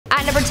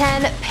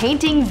10.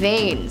 Painting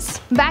veins.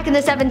 Back in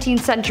the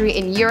 17th century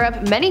in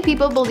Europe, many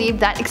people believed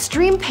that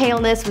extreme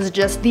paleness was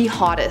just the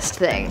hottest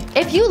thing.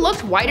 If you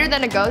looked whiter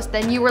than a ghost,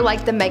 then you were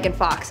like the Megan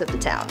Fox of the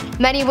town.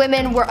 Many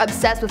women were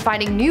obsessed with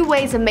finding new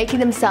ways of making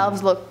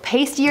themselves look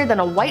pastier than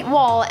a white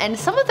wall, and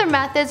some of their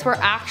methods were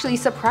actually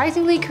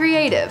surprisingly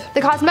creative.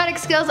 The cosmetic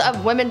skills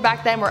of women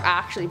back then were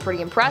actually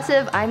pretty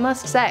impressive, I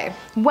must say.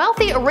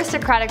 Wealthy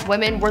aristocratic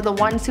women were the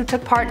ones who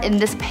took part in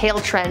this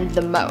pale trend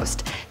the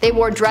most. They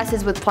wore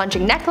dresses with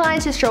plunging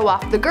necklines to show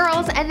off the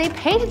girls, and they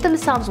painted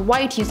themselves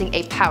white using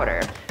a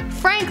powder.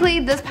 Frankly,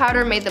 this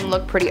powder made them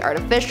look pretty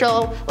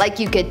artificial, like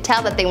you could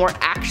tell that they weren't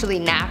actually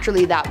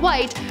naturally that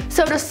white,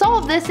 so to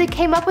solve this they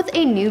came up with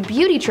a new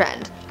beauty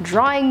trend: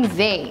 drawing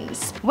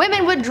veins.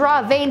 Women would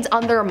draw veins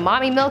on their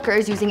mommy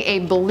milkers using a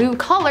blue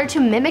color to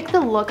mimic the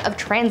look of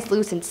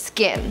translucent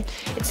skin.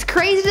 It's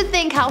crazy to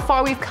think how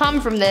far we've come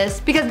from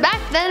this, because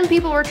back then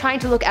people were trying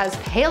to look as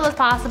pale as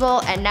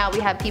possible, and now we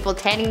have people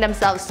tanning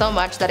themselves so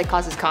much that it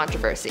causes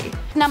controversy.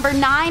 Number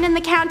 9 in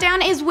the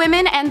countdown is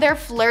women and their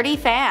flirty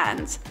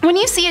fans. When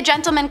you see a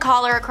gentleman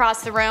caller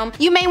across the room,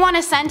 you may want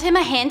to send him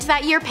a hint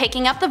that you're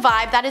picking up the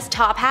vibe that his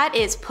top hat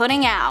is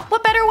putting out.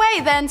 What better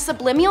way than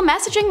subliminal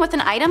messaging with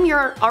an item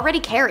you're already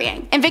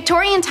carrying? In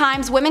Victorian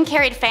times, women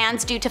carried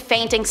fans due to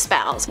fainting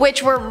spells,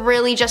 which were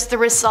really just the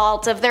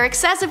result of their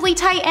excessively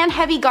tight and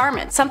heavy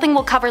garments, something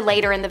we'll cover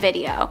later in the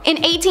video. In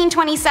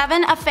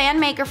 1827, a fan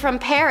maker from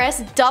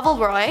Paris,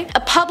 Bumblebee,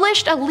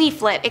 published a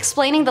leaflet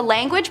explaining the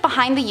language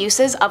behind the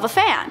uses of a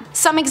fan.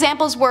 Some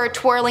examples were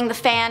twirling the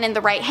fan in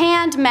the right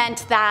hand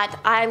meant that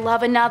I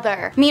love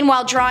another.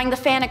 Meanwhile, drawing the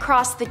fan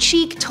across the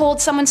cheek told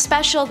someone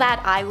special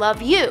that I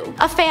love you.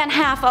 A fan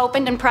half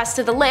opened and pressed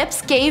to the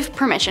lips gave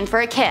permission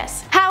for a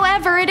kiss.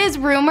 However, it is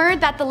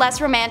rumored that the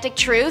less romantic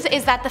truth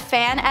is that the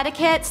fan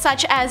etiquette,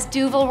 such as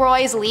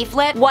Bumblebée's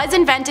leaflet, was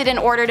invented in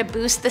order to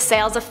boost the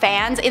sales of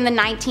fans in the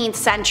 19th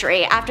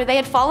century after they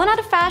had fallen out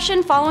of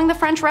fashion following the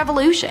French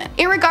Revolution.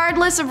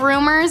 Irregardless of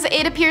rumors,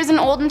 it appears in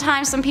olden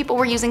times some people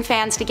were using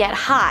fans to get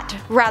hot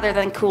rather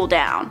than cool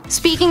down.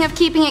 Speaking of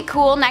keeping it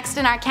cool, next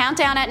in our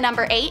countdown at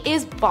number 8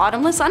 is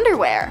bottomless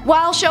underwear.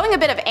 While showing a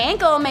bit of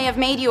ankle may have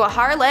made you a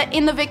harlot,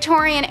 in the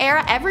Victorian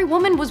era every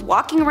woman was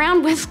walking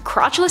around with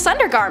crotchless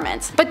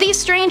undergarments. But these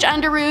strange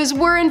underoos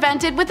were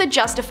invented with a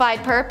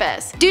justified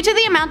purpose. Due to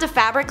the amount of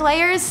fabric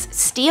layers,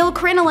 steel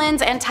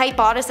crinolines, and tight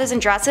bodices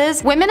and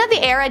dresses, women of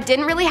the era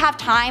didn't really have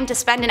time to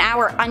spend an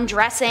hour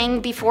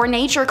undressing before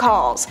nature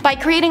calls. By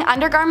creating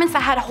undergarments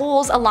that had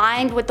holes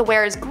aligned with the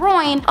wearer's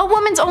groin, a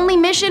woman's only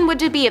mission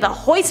would be to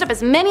hoist up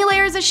as many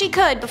layers as she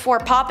could before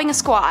popping a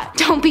squat.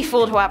 Don't be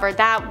fooled, however,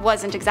 that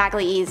wasn't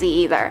exactly easy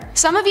either.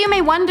 Some of you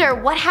may wonder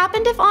what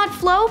happened if Aunt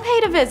Flo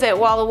paid a visit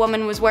while a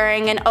woman was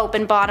wearing an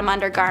open bottom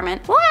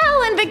undergarment.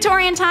 Well, in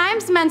Victorian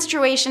times,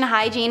 menstruation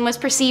hygiene was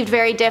perceived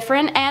very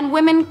different, and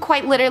women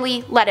quite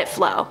literally let it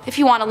flow. If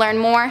you want to learn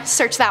more,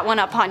 search that one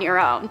up on your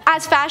own.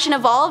 As fashion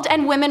evolved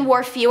and women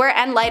wore fewer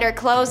and lighter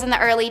clothes in the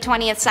early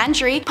 20th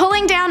century,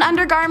 pulling down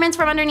undergarments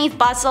from underneath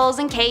bustles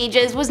and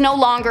cages was no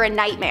longer a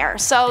nightmare,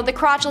 so the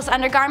crotchless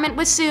undergarment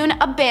was soon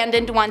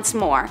abandoned once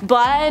more.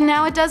 But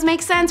now it does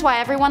make sense why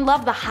everyone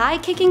loved the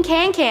high-kicking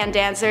can-can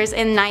dancers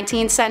in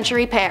 19th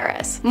century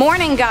Paris.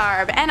 Morning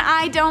garb, and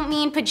I don't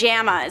mean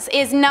pajamas,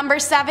 is number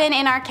 7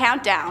 in our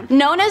countdown.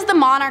 Known as the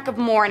monarch of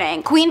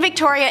mourning, Queen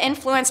Victoria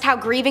influenced how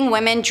grieving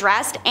women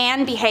dressed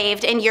and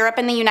behaved in Europe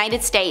and the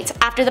United States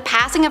after the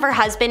passing of her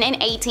husband in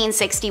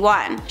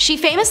 1861. She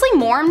famously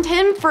mourned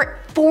him for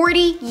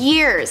 40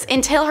 years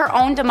until her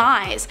own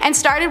demise, and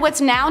started what's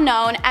now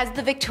known as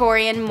the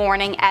Victorian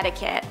mourning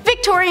etiquette.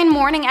 Victorian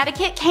mourning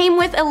etiquette came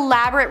with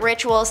elaborate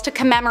rituals to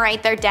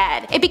commemorate their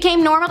dead. It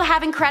became normal to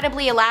have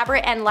incredibly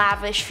elaborate and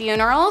lavish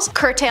funerals,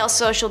 curtail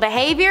social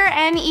behavior,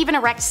 and even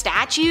erect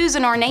statues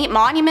and ornate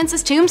monuments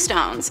as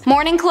tombstones.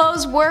 Mourning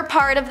clothes were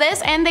part of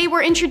this, and they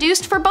were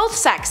introduced for both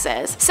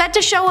sexes. Set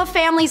to show a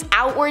family's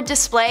outward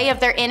display of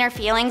their inner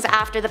feelings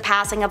after the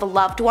passing of a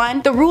loved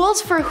one, the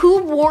rules for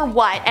who wore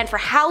what and for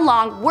how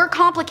long were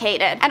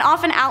complicated, and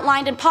often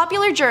outlined in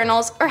popular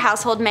journals or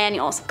household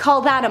manuals. Call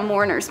that a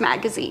mourner's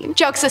magazine.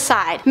 Jokes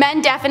aside,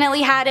 men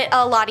definitely had it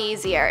a lot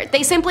easier.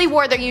 They simply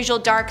wore their usual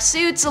dark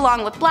suits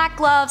along with black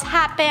gloves,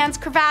 hat bands,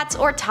 cravats,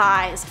 or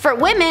ties. For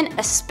women,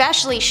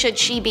 especially should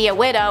she be a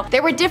widow,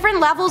 there were different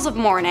levels of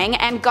mourning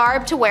and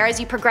garb to wear as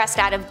you progressed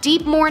out of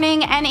deep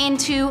mourning and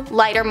into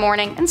lighter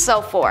mourning and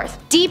so forth.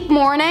 Deep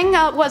mourning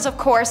was of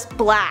course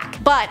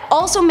black, but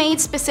also made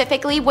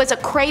specifically was a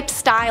crepe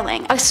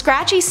styling, a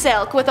scratchy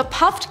silk with a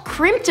puffed,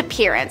 crimped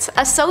appearance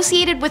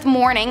associated with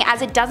mourning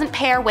as it doesn't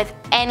pair with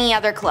any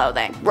other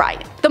clothing.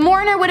 Right. The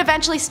mourner would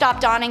eventually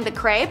stop donning the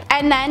crepe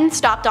and then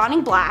stop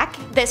donning black.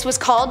 This was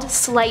called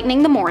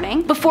lightening the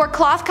mourning, before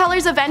cloth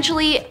colors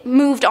eventually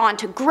moved on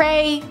to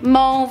gray,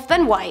 mauve,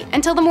 then white,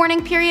 until the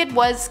mourning period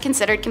was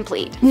considered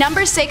complete.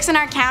 Number 6 in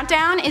our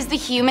countdown is the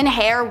human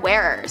hair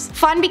wearers.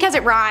 Fun because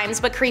it rhymes,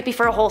 but creepy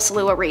for a whole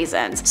slew of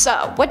reasons.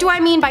 So, what do I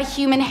mean by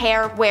human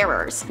hair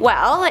wearers?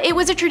 Well, it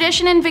was a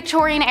tradition in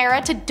Victorian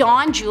era to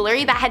don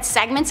jewelry that had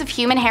segments of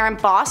human hair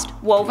embossed,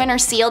 woven, or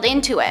sealed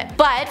into it.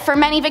 But for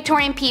many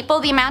Victorian people,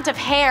 the amount of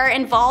hair hair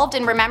involved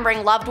in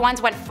remembering loved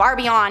ones went far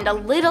beyond a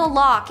little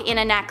lock in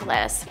a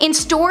necklace. In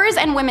stores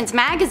and women's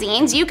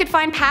magazines, you could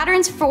find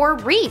patterns for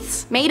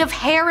wreaths made of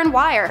hair and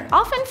wire,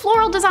 often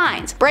floral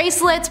designs.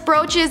 Bracelets,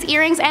 brooches,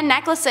 earrings, and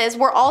necklaces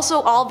were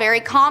also all very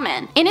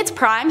common. In its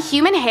prime,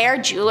 human hair,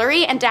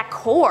 jewelry, and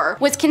decor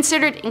was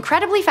considered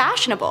incredibly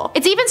fashionable.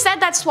 It's even said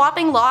that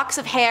swapping locks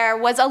of hair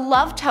was a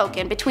love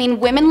token between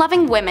women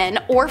loving women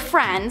or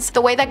friends,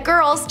 the way that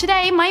girls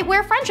today might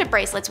wear friendship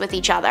bracelets with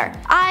each other.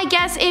 I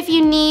guess if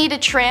you need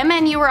a trim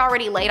and you were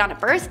already late on a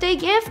birthday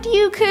gift,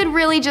 you could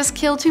really just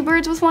kill two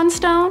birds with one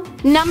stone.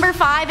 Number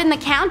 5 in the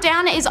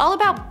countdown is all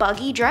about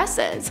buggy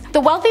dresses. The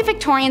wealthy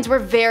Victorians were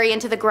very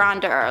into the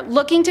grandeur,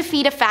 looking to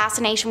feed a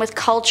fascination with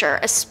culture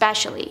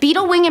especially.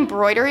 Beetle wing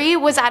embroidery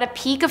was at a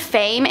peak of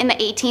fame in the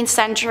 18th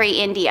century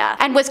India,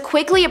 and was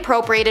quickly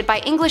appropriated by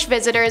English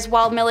visitors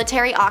while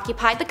military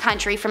occupied the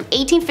country from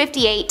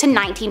 1858 to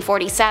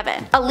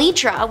 1947.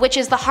 Elytra, which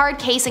is the hard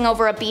casing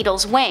over a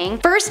beetle's wing,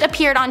 first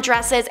appeared on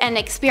dresses and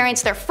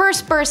experienced their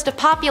first burst of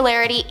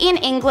popularity in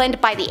England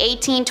by the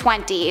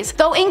 1820s,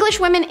 though English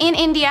women in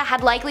India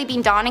had likely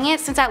been donning it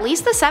since at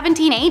least the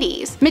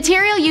 1780s.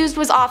 Material used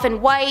was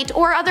often white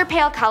or other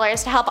pale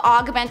colors to help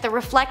augment the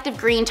reflective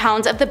green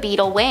tones of the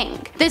beetle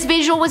wing. This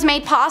visual was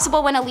made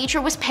possible when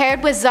elytra was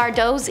paired with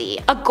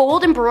zardozi, a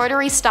gold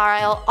embroidery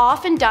style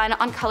often done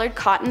on colored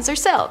cottons or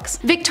silks.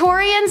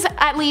 Victorians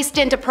at least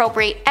didn't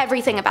appropriate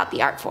everything about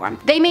the art form.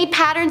 They made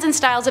patterns and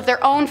styles of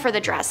their own for the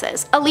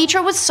dresses.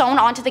 Elytra was sewn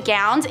onto the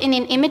gowns in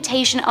an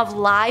imitation of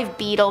live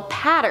beetle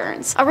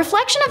patterns, a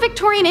reflection of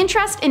Victorian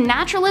interest in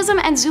naturalism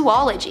and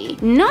zoology.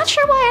 Not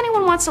sure why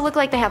anyone wants to look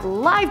like they have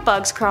live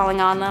bugs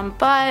crawling on them,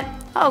 but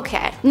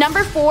okay.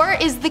 Number 4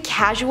 is the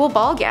casual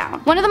ball gown.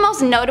 One of the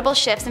most notable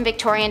shifts in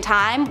Victorian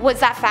time was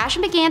that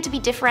fashion began to be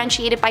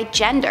differentiated by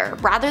gender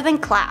rather than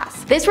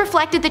class. This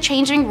reflected the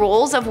changing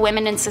roles of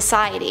women in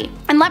society.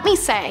 And let me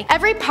say,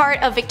 every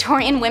part of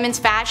Victorian women's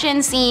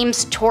fashion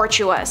seems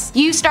tortuous.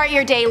 You start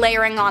your day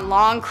layering on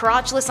long,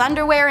 crotchless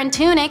underwear and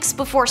tunics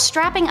before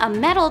strapping a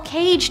metal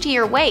cage to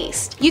your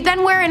waist. You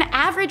then wear an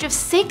average of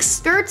 6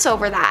 skirts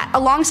over that,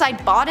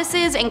 alongside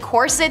bodices and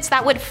corsets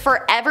that would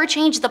forever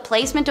change the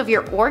placement of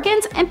your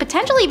organs and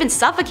potentially even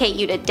suffocate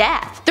you to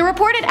death. The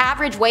reported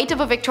average weight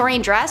of a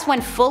Victorian dress when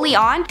fully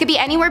on could be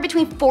anywhere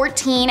between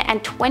 14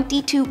 and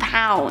 22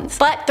 pounds.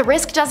 But the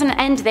risk doesn't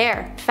end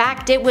there. In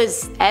fact, it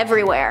was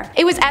everywhere.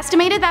 It was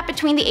estimated that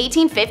between the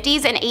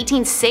 1850s and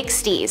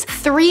 1860s,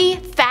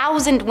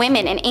 3,000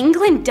 women in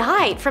England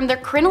died from their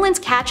crinolines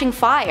catching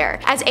fire,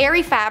 as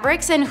airy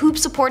fabrics and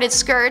hoop-supported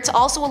skirts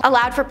also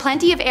allowed for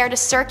plenty of air to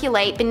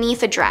circulate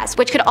beneath a dress,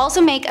 which could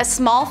also make a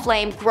small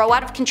flame grow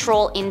out of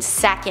control in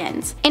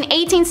seconds. In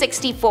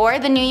 1864,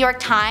 the New York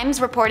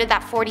Times reported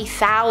that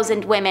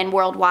 40,000 women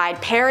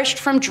worldwide perished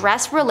from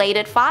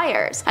dress-related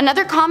fires.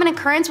 Another common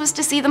occurrence was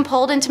to see them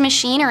pulled into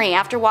machinery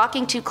after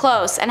walking too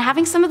close and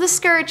having some of the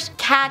skirt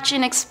catch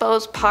in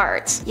exposed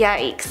parts.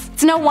 Yikes.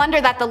 It's no wonder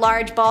that the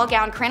large ball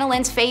gown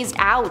crinolines phased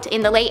out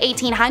in the late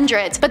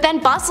 1800s, but then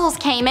bustles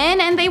came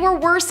in and they were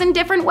worse in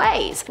different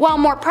ways. While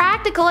more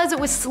practical as it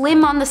was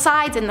slim on the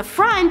sides and the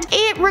front,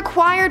 it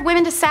required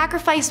women to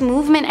sacrifice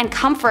movement and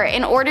comfort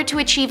in order to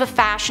achieve a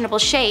fashionable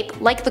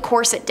shape like the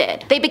corset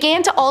did. They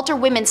began to alter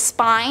women's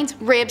spines,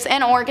 ribs,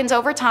 and organs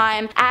over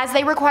time, as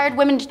they required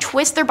women to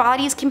twist their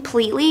bodies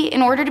completely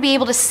in order to be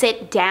able to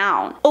sit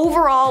down.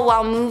 Overall,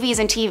 while movies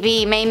and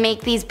TV may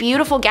make these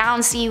beautiful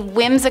gowns seem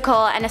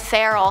whimsical and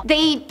ethereal,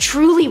 they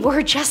truly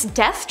were just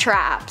death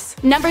traps.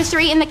 Number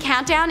 3 in the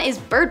countdown is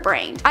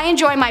bird-brained. I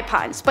enjoy my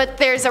puns, but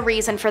there's a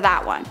reason for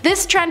that one.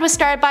 This trend was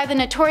started by the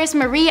notorious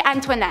Marie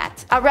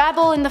Antoinette, a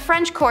rebel in the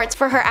French courts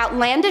for her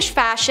outlandish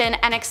fashion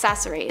and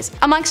accessories.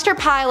 Amongst her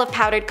pile of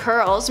powdered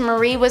curls,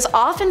 Marie was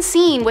often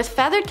seen with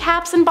feathered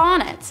caps and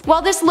bonnets.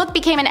 While this look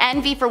became an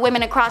envy for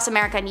women across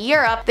America and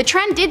Europe, the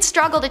trend did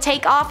struggle to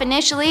take off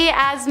initially,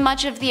 as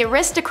much of the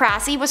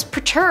aristocracy was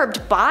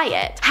perturbed by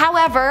it.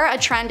 However, a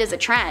trend is a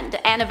trend,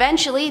 and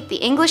eventually the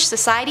English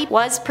society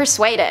was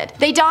persuaded.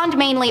 They donned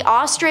mainly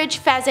ostrich,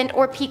 pheasant,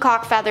 or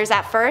peacock feathers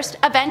at first.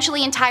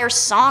 Eventually entire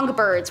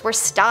songbirds were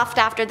stuffed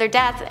after their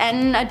death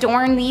and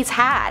adorned these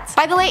hats.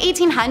 By the late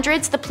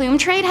 1800s, the plume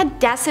trade had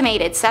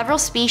decimated several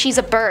species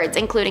of birds,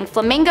 including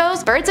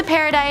flamingos, birds of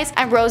paradise,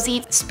 and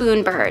rosy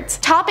spoonbirds.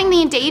 Topping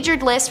the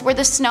endangered list were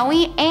the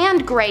snowy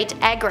and great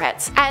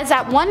egrets, as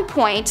at one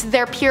point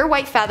their pure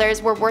white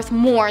feathers were worth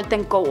more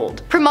than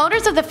gold.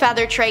 Promoters of the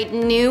feather trade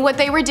knew what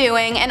they were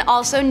doing and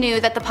also knew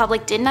that the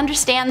public didn't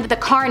understand the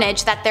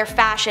carnage that their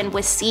fashion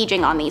was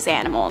sieging on these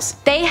animals.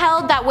 They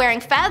held that wearing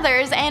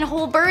feathers and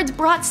whole birds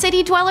brought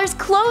city dwellers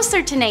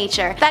closer to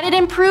nature, that it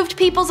improved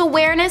people's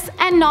awareness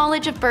and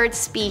knowledge of bird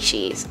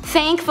species.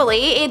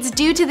 Thankfully, it's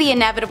due to the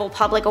inevitable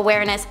public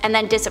awareness and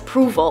then disapproval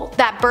approval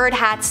that bird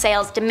hat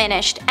sales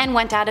diminished and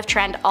went out of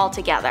trend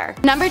altogether.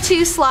 Number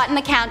 2 slot in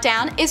the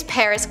countdown is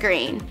Paris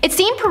green. It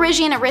seemed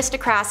Parisian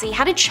aristocracy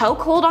had a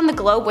chokehold on the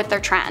globe with their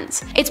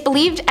trends. It's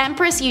believed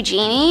Empress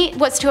Eugenie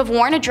was to have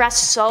worn a dress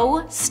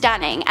so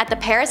stunning at the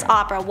Paris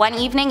Opera one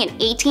evening in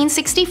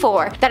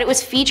 1864 that it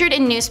was featured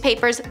in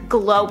newspapers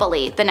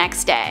globally the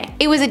next day.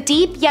 It was a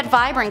deep yet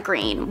vibrant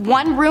green,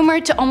 one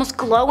rumored to almost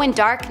glow in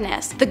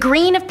darkness. The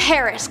green of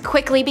Paris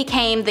quickly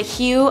became the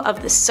hue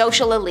of the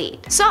social elite.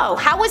 So,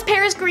 how was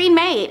Paris green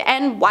made,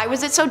 and why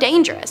was it so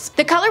dangerous?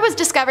 The color was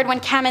discovered when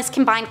chemists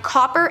combined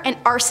copper and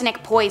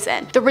arsenic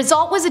poison. The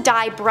result was a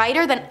dye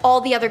brighter than all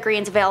the other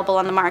greens available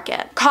on the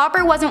market.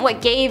 Copper wasn't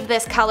what gave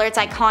this color its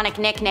iconic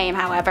nickname,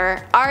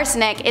 however.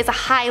 Arsenic is a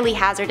highly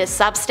hazardous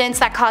substance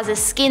that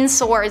causes skin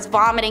sores,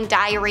 vomiting,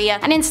 diarrhea,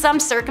 and in some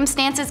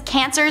circumstances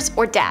cancers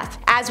or death,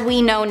 as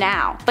we know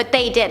now. But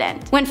they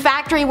didn't. When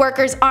factory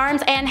workers'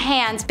 arms and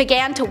hands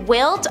began to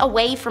wilt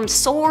away from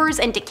sores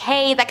and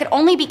decay that could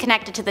only be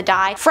connected to the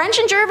dye, French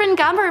and German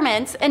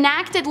governments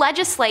enacted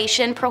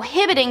legislation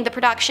prohibiting the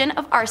production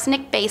of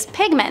arsenic-based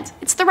pigments.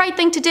 It's the right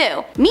thing to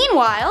do.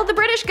 Meanwhile, the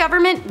British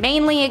government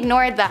mainly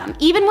ignored them,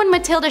 even when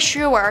Matilda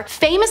Schrewer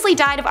famously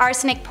died of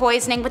arsenic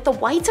poisoning with the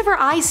whites of her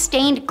eyes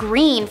stained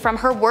green from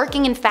her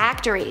working in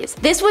factories.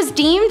 This was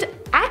deemed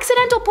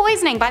accidental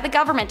poisoning by the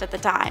government at the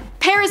time.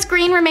 Paris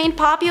green remained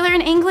popular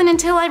in England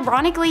until,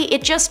 ironically,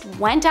 it just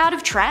went out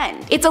of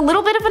trend. It's a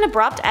little bit of an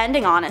abrupt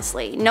ending,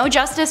 honestly. No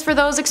justice for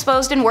those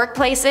exposed in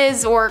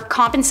workplaces or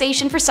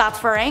compensation for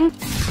suffering.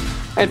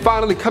 And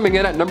finally, coming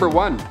in at number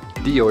 1,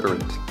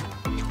 deodorant.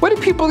 What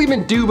did people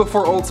even do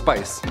before Old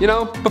Spice? You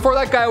know, before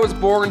that guy was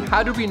born,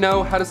 how did we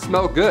know how to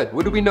smell good?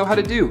 What did we know how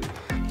to do?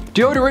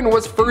 Deodorant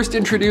was first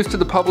introduced to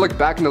the public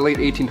back in the late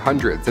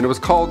 1800s, and it was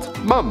called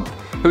Mum.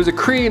 It was a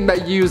cream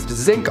that used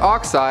zinc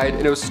oxide,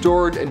 and it was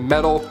stored in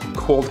metal,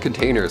 cold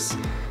containers.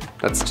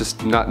 That's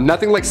just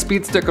nothing like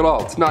Speed Stick at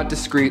all. It's not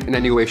discreet in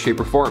any way, shape,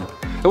 or form.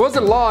 It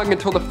wasn't long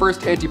until the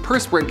first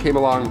antiperspirant came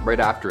along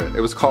right after it.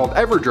 It was called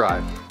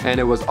Everdry, and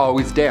it was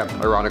always damp,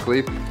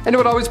 ironically, and it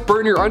would always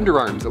burn your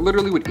underarms. It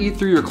literally would eat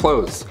through your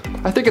clothes.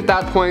 I think at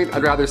that point,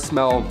 I'd rather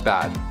smell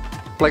bad.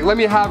 Like, let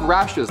me have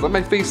rashes, let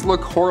my face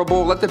look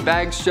horrible, let the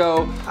bags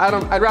show.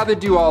 I'd rather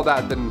do all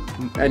that than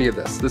any of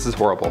this. This is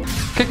horrible.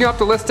 Kicking off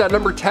the list at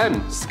number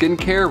 10,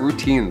 skincare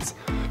routines.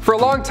 For a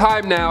long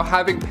time now,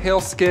 having pale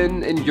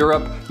skin in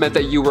Europe meant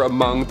that you were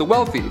among the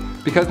wealthy,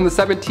 because in the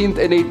 17th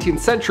and 18th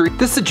century,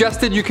 this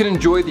suggested you could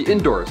enjoy the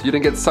indoors. You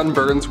didn't get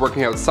sunburns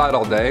working outside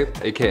all day,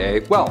 aka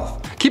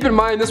wealth. Keep in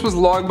mind, this was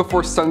long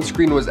before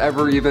sunscreen was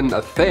ever even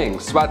a thing,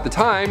 so at the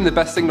time, the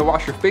best thing to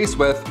wash your face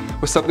with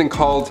was something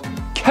called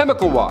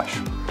chemical wash.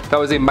 That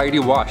was a mighty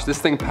wash. This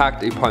thing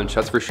packed a punch,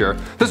 that's for sure.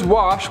 This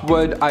wash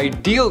would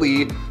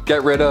ideally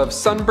get rid of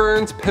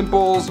sunburns,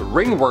 pimples,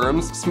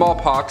 ringworms,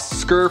 smallpox,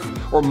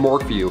 scurf, or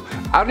morphew.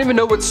 I don't even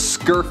know what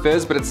scurf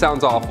is, but it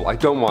sounds awful. I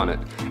don't want it.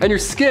 And your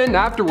skin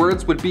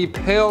afterwards would be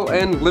pale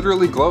and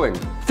literally glowing.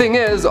 Thing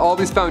is, all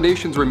these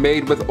foundations were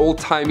made with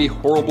old-timey,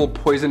 horrible,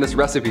 poisonous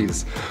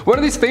recipes. One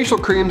of these facial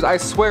creams, I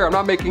swear, I'm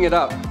not making it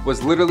up,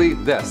 was literally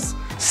this.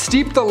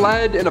 Steep the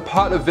lead in a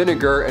pot of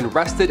vinegar and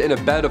rest it in a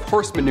bed of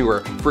horse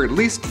manure for at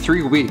least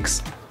 3 weeks.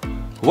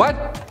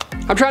 What?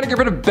 I'm trying to get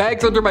rid of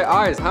bags under my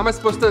eyes. How am I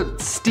supposed to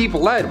steep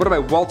lead? What am I,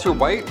 Walter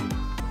White?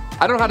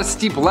 I don't know how to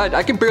steep lead.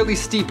 I can barely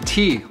steep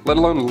tea, let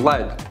alone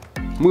lead.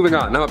 Moving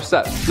on, I'm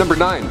upset. Number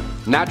 9,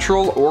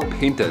 natural or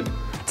painted.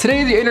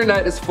 Today the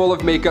internet is full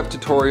of makeup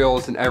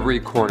tutorials in every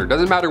corner.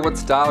 Doesn't matter what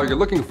style you're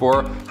looking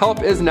for,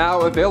 help is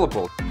now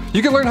available.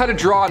 You can learn how to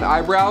draw on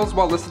eyebrows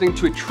while listening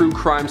to a true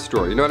crime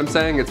story. You know what I'm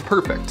saying? It's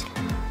perfect.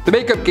 The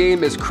makeup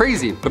game is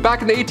crazy, but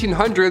back in the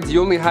 1800s,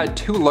 you only had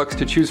 2 looks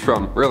to choose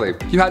from, really.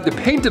 You had the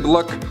painted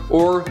look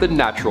or the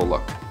natural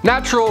look.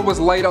 Natural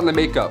was light on the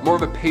makeup, more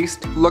of a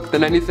paste look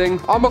than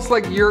anything, almost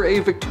like you're a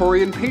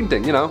Victorian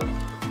painting, you know?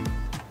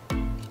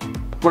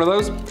 One of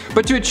those.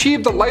 But to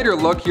achieve the lighter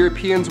look,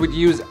 Europeans would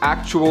use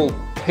actual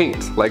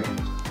paint, like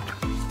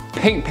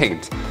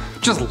paint.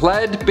 Just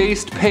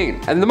lead-based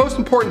paint. And the most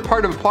important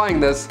part of applying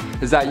this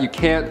is that you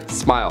can't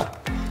smile.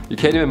 You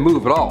can't even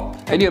move at all.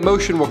 Any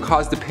emotion will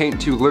cause the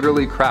paint to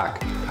literally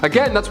crack.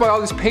 Again, that's why all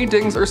these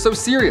paintings are so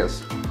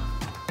serious.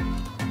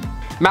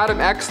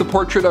 Madame X, the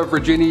portrait of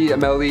Virginie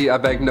Amélie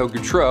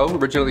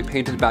Avegno-Gautreau, originally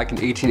painted back in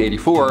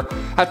 1884.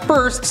 At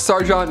first,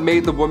 Sargent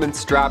made the woman's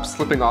strap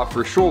slipping off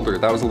her shoulder.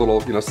 That was a little,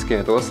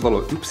 scandalous, a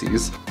little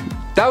oopsies.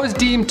 That was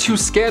deemed too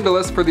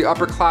scandalous for the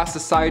upper class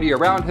society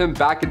around him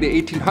back in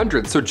the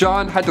 1800s, so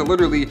John had to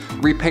literally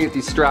repaint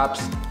these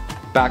straps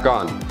back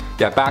on.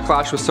 Yeah,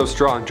 backlash was so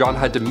strong, John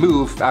had to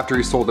move after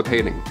he sold the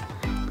painting.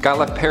 The guy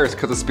left Paris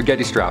because of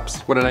spaghetti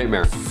straps. What a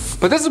nightmare.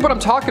 But this is what I'm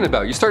talking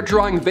about. You start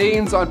drawing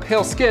veins on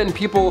pale skin,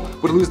 people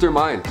would lose their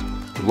mind.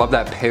 Love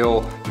that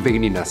pale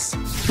veininess.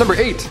 Number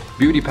 8,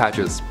 beauty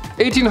patches.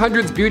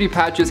 1800s beauty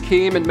patches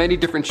came in many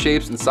different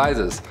shapes and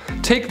sizes.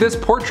 Take this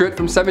portrait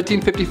from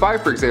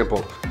 1755, for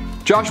example.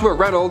 Joshua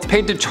Reynolds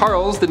painted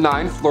Charles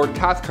IX, Lord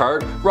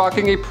Cathcart,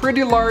 rocking a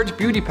pretty large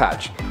beauty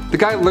patch. The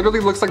guy literally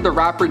looks like the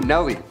rapper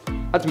Nelly.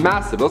 That's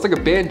massive. It looks like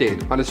a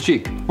band-aid on his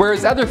cheek.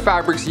 Whereas other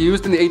fabrics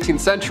used in the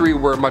 18th century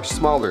were much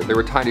smaller. They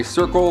were tiny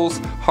circles,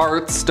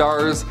 hearts,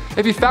 stars.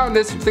 If you found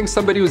this, you'd think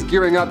somebody was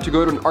gearing up to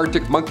go to an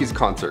Arctic Monkeys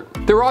concert.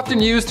 They were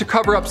often used to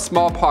cover up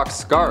smallpox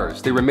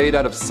scars. They were made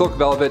out of silk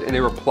velvet and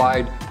they were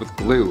applied with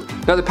glue.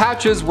 Now the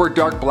patches were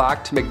dark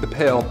black to make the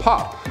pale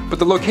pop, but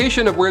the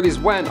location of where these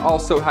went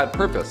also had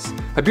purpose.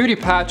 A beauty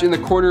patch in the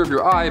corner of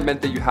your eye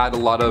meant that you had a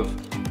lot of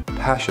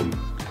passion.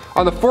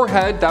 On the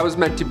forehead, that was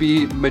meant to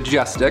be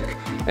majestic,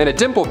 and a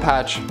dimple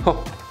patch,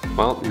 oh,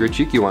 well, you're a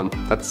cheeky one.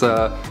 That's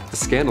the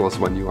scandalous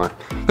one you are.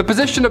 The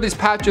position of these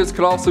patches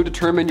could also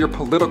determine your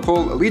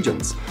political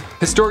allegiance.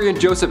 Historian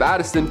Joseph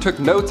Addison took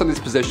notes on these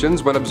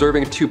positions when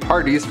observing two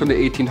parties from the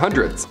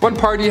 1800s. One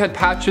party had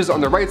patches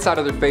on the right side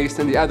of their face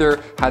and the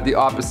other had the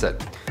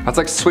opposite. That's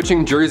like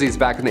switching jerseys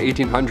back in the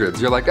 1800s.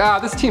 You're like,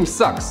 this team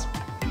sucks.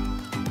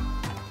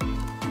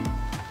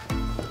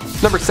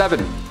 Number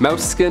 7,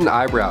 mouse skin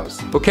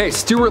eyebrows. Okay,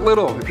 Stuart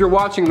Little, if you're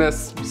watching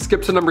this,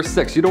 skip to number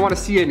 6. You don't want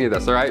to see any of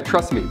this, alright?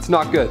 Trust me, it's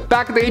not good.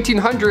 Back in the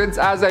 1800s,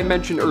 as I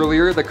mentioned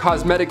earlier, the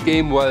cosmetic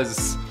game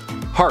was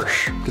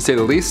harsh, to say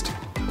the least.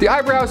 The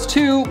eyebrows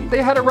too,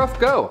 they had a rough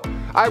go.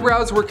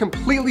 Eyebrows were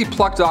completely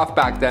plucked off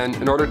back then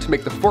in order to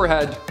make the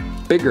forehead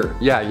bigger.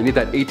 Yeah, you need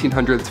that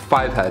 1800s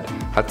 5 head.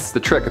 That's the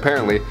trick,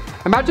 apparently.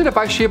 Imagine if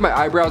I shaved my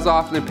eyebrows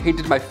off and then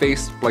painted my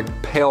face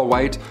like pale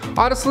white.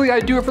 Honestly,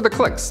 I'd do it for the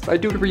clicks.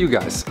 I'd do it for you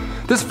guys.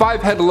 This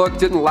 5 head look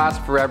didn't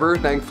last forever,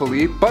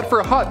 thankfully, but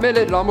for a hot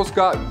minute it almost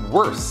got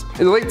worse.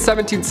 In the late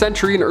 17th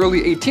century and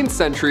early 18th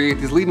century,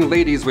 these leading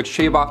ladies would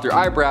shave off their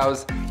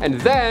eyebrows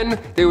and then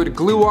they would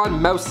glue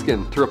on mouse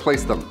skin to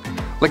replace them.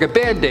 Like a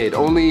band-aid,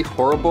 only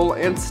horrible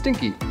and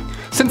stinky.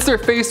 Since their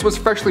face was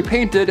freshly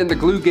painted and the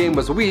glue game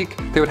was weak,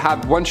 they would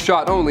have one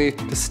shot only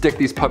to stick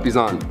these puppies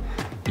on.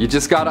 You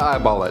just gotta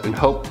eyeball it and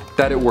hope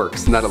that it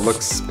works and that it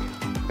looks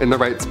in the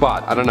right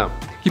spot. I don't know.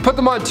 You put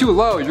them on too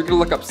low, you're gonna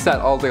look upset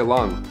all day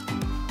long.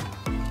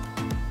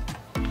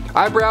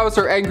 Eyebrows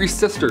are angry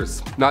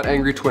sisters, not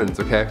angry twins,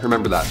 okay?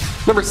 Remember that.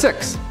 Number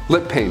 6,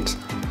 lip paint.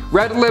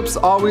 Red lips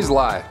always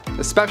lie,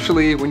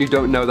 especially when you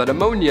don't know that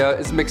ammonia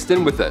is mixed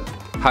in with it.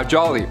 How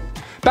jolly.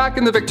 Back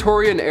in the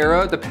Victorian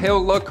era, the pale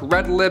look,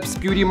 red lips,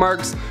 beauty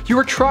marks, you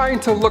were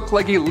trying to look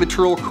like a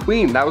literal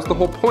queen. That was the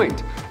whole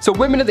point. So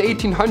women in the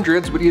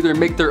 1800s would either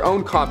make their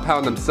own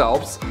compound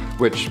themselves,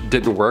 which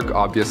didn't work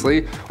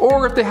obviously,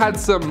 or if they had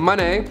some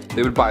money,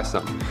 they would buy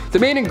some. The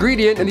main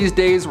ingredient in these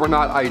days were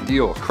not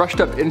ideal. Crushed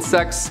up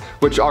insects,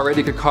 which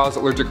already could cause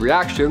allergic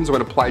reactions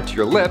when applied to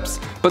your lips,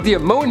 but the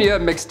ammonia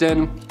mixed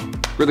in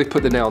really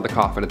put the nail in the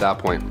coffin at that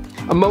point.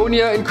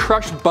 Ammonia and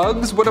crushed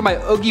bugs? What am I,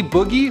 Oogie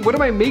Boogie? What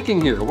am I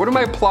making here? What am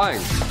I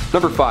applying?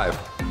 Number 5,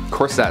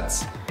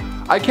 corsets.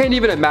 I can't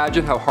even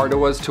imagine how hard it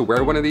was to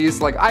wear one of these.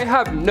 Like, I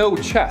have no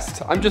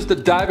chest. I'm just a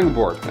diving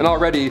board. And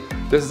already,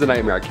 this is a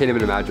nightmare. I can't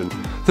even imagine.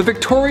 The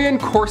Victorian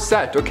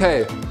corset,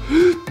 okay.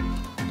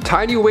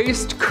 Tiny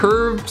waist,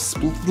 curves,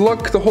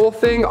 look, the whole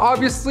thing.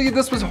 Obviously,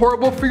 this was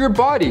horrible for your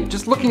body.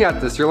 Just looking at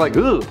this, you're like,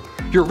 ugh.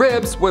 Your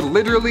ribs would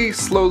literally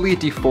slowly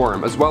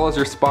deform, as well as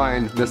your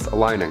spine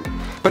misaligning.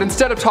 But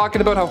instead of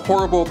talking about how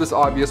horrible this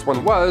obvious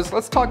one was,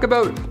 let's talk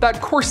about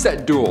that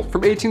corset duel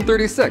from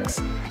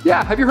 1836.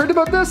 Yeah, have you heard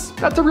about this?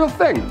 That's a real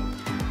thing.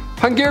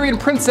 Hungarian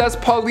princess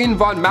Pauline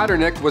von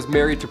Metternich was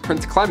married to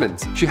Prince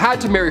Clemens. She had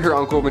to marry her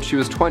uncle when she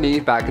was 20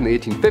 back in the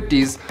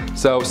 1850s,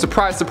 so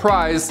surprise,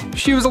 surprise,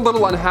 she was a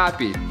little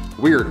unhappy.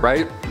 Weird,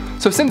 right?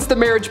 So since the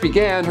marriage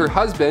began, her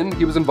husband,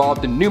 he was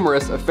involved in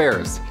numerous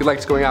affairs. He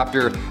liked going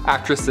after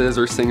actresses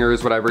or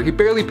singers, whatever. He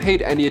barely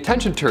paid any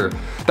attention to her.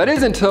 That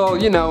is until,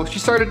 you know, she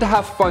started to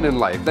have fun in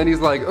life. Then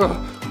he's like, ugh,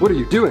 what are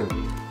you doing?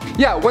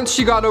 Yeah, once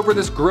she got over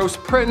this gross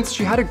prince,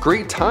 she had a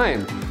great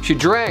time. She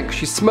drank,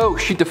 she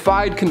smoked, she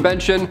defied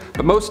convention,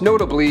 but most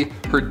notably,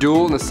 her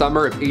duel in the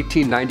summer of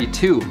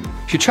 1892.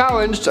 She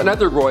challenged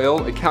another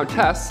royal, a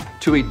countess,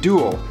 to a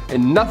duel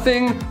in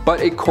nothing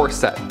but a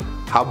corset.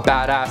 How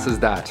badass is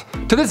that?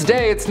 To this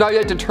day, it's not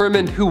yet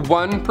determined who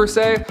won per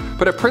se,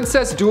 but a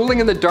princess dueling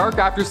in the dark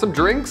after some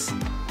drinks?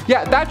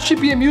 Yeah, that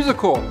should be a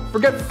musical.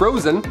 Forget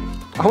Frozen.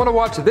 I want to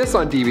watch this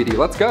on DVD,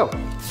 let's go.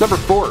 Number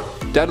 4,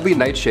 deadly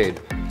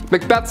nightshade.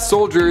 Macbeth's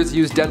soldiers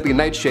used deadly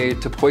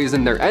nightshade to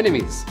poison their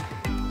enemies.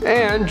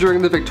 And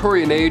during the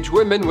Victorian age,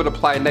 women would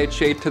apply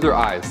nightshade to their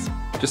eyes,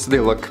 just so they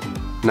look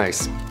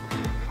nice.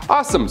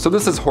 Awesome, so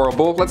this is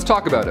horrible, let's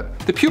talk about it.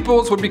 The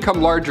pupils would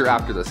become larger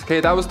after this, okay?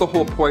 That was the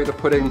whole point of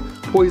putting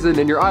poison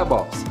in your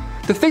eyeballs.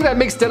 The thing that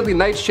makes deadly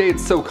nightshade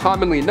so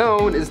commonly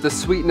known is the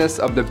sweetness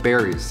of the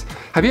berries.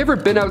 Have you ever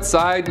been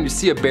outside and you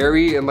see a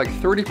berry and like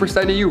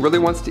 30% of you really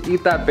wants to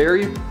eat that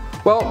berry?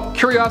 Well,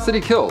 curiosity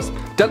kills.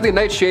 Deadly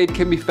nightshade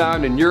can be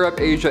found in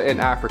Europe, Asia,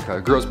 and Africa.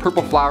 It grows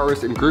purple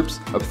flowers in groups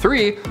of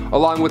 3,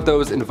 along with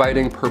those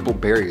inviting purple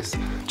berries.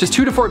 Just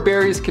 2 to 4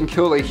 berries can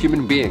kill a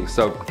human being,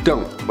 so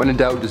don't. When in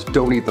doubt, just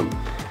don't eat them.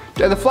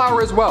 And the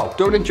flower as well.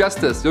 Don't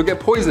ingest this, you'll get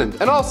poisoned.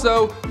 And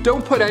also,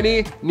 don't put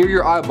any near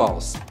your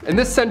eyeballs, in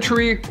this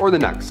century or the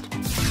next.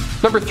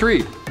 Number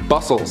 3,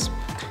 bustles.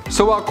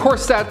 So while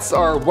corsets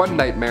are one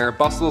nightmare,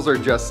 bustles are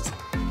just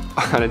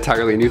an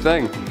entirely new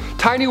thing.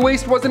 Tiny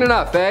waist wasn't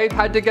enough, eh?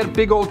 Had to get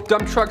big old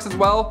dump trucks as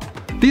well.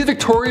 These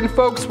Victorian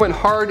folks went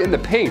hard in the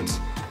paint.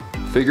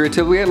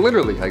 Figuratively and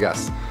literally, I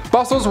guess.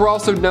 Bustles were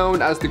also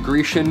known as the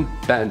Grecian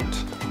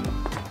bend.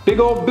 Big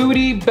old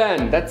booty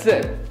bend, that's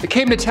it. It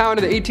came to town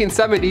in the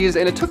 1870s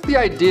and it took the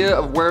idea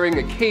of wearing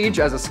a cage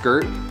as a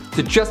skirt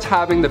to just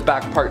having the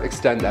back part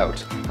extend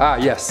out. Ah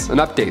yes, an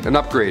update, an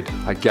upgrade,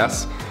 I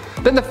guess.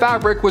 Then the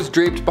fabric was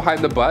draped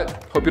behind the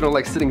butt. Hope you don't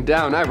like sitting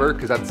down ever,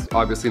 because that's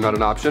obviously not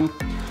an option.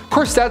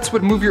 Corsets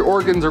would move your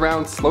organs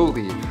around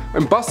slowly,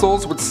 and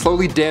bustles would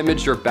slowly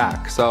damage your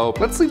back. So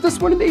let's leave this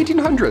one in the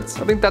 1800s.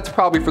 I think that's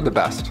probably for the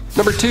best.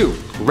 Number 2,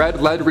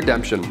 red lead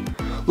redemption.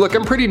 Look,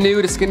 I'm pretty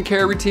new to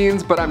skincare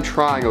routines, but I'm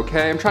trying,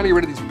 okay? I'm trying to get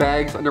rid of these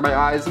bags under my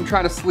eyes. I'm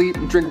trying to sleep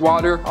and drink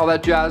water, all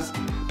that jazz.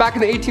 Back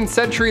in the 18th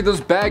century, those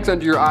bags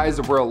under your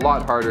eyes were a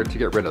lot harder to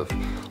get rid of.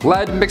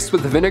 Lead mixed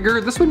with vinegar,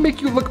 this would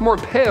make you look more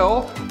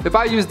pale. If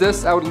I used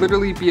this, I would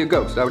literally be a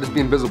ghost. I would just be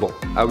invisible.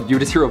 You would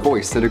just hear a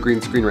voice in a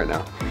green screen right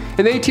now.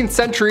 In the 18th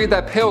century,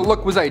 that pale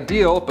look was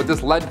ideal, but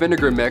this lead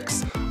vinegar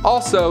mix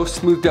also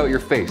smoothed out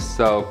your face.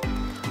 So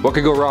what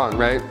could go wrong,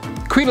 right?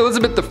 Queen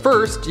Elizabeth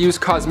I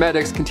used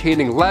cosmetics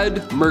containing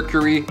lead,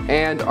 mercury,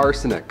 and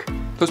arsenic.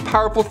 Those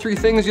powerful 3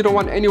 things you don't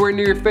want anywhere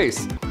near your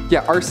face.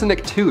 Yeah,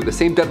 arsenic too, the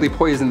same deadly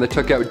poison that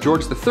took out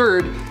George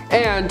III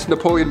and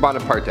Napoleon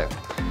Bonaparte.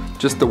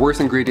 Just the worst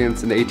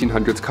ingredients in the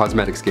 1800s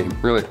cosmetics game,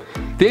 really.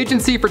 The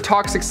Agency for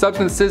Toxic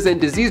Substances and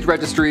Disease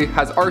Registry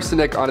has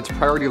arsenic on its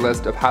priority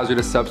list of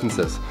hazardous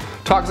substances.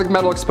 Toxic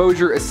metal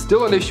exposure is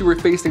still an issue we're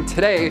facing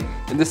today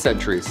in this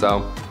century,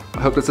 so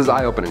I hope this is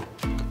eye-opening.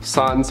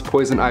 Sans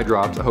poison eye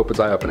drops, I hope it's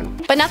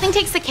eye-opening. But nothing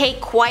takes the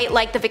cake quite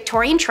like the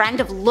Victorian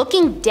trend of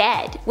looking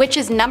dead, which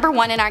is number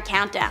 1 in our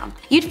countdown.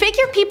 You'd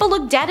figure people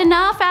look dead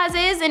enough as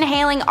is,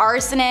 inhaling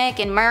arsenic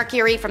and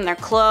mercury from their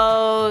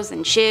clothes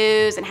and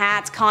shoes and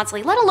hats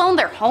constantly, let alone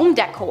their home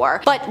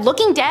decor. But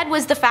looking dead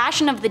was the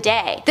fashion of the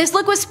day. This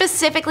look was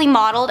specifically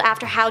modeled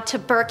after how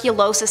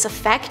tuberculosis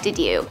affected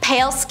you.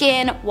 Pale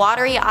skin,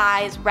 watery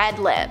eyes, red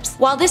lips.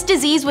 While this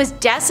disease was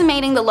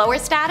decimating the lower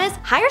status,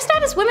 higher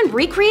status women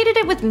recreated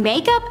it with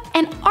makeup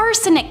and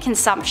arsenic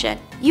consumption.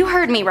 You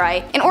heard me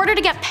right. In order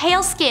to get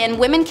pale skin,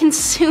 women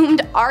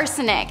consumed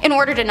arsenic. In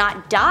order to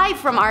not die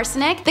from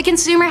arsenic, the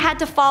consumer had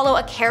to follow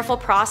a careful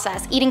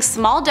process, eating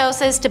small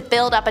doses to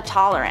build up a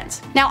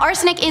tolerance. Now,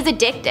 arsenic is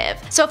addictive,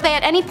 so if they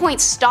at any point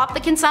stopped the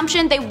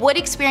consumption, they would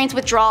experience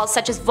withdrawals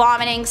such as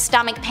vomiting,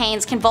 stomach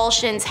pains,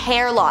 convulsions,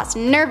 hair loss,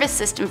 nervous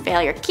system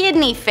failure,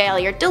 kidney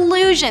failure,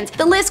 delusions,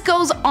 the list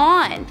goes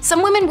on.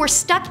 Some women were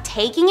stuck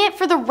taking it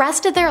for the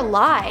rest of their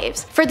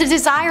lives. For the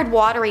desired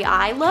watery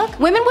eye look,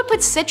 women would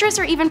put citrus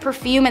or even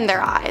perfume in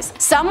their eyes.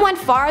 Some went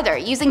farther,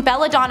 using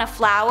belladonna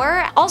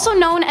flower, also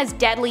known as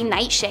deadly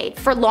nightshade,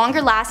 for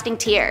longer lasting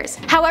tears.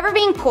 However,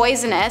 being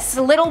poisonous,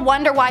 little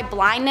wonder why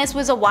blindness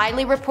was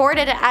widely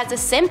reported as a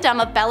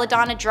symptom of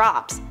belladonna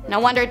drops. No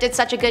wonder it did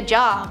such a good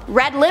job.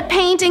 Red lip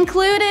paint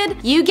included,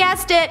 you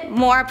guessed it,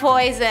 more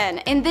poison.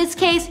 In this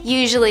case,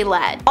 usually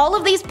lead. All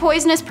of these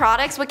poisonous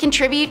products would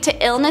contribute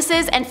to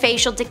illnesses and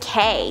facial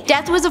decay.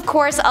 Death was of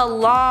course a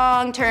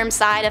long-term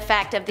side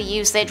effect of the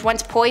usage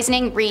once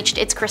poisoning reached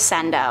its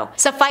crescendo.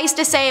 Suffice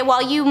to say,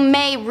 while you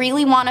may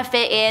really want to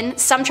fit in,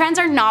 some trends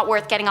are not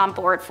worth getting on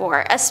board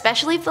for,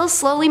 especially if they'll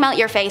slowly melt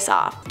your face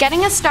off.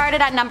 Getting us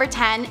started at number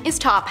 10 is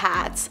top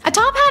hats. A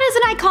top hat is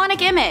an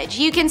iconic image.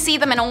 You can see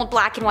them in old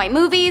black and white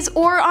movies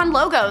or on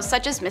logos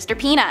such as Mr.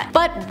 Peanut.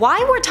 But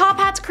why were top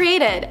hats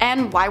created,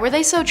 and why were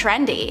they so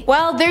trendy?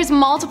 Well, there's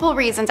multiple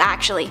reasons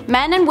actually.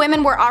 Men and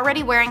women were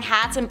already wearing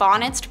hats and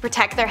bonnets to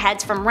protect their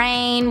heads from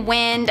rain,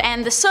 wind,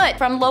 and the soot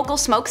from local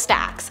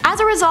smokestacks.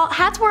 As a result,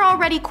 hats were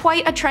already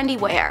quite a trendy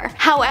wear.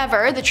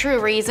 However, the true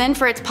reason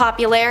for its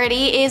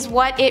popularity is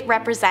what it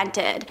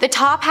represented. The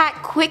top hat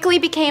quickly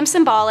became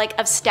symbolic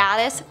of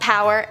status,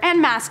 power,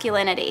 and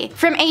masculinity.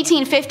 From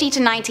 1850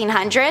 to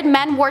 1900,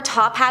 men wore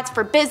top hats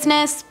for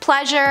business,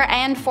 pleasure,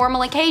 and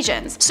formal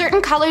occasions.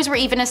 Certain colors were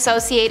even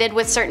associated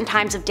with certain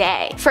times of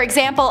day. For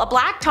example, a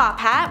black top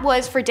hat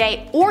was for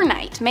day or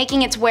night,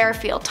 making its wearer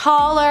feel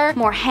taller,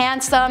 more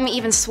handsome,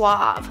 even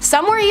suave.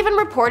 Some were even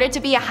reported to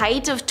be a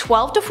height of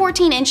 12 to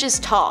 14 inches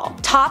tall.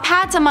 Top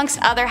hats,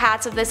 amongst other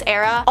hats of this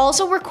era,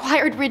 also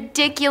required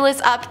ridiculous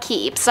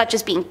upkeep, such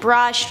as being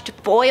brushed,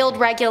 boiled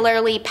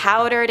regularly,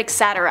 powdered,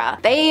 etc.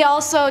 They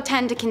also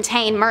tend to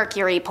contain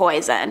mercury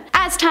poison.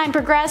 As time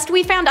progressed,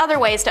 we found other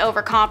ways to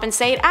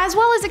overcompensate, as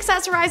well as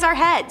accessorize our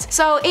heads,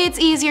 so it's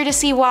easier to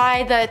see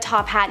why the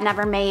top hat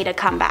never made a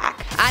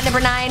comeback. At number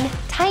 9,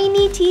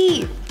 tiny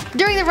teeth.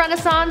 During the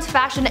Renaissance,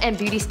 fashion and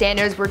beauty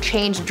standards were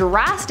changed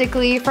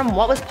drastically from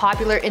what was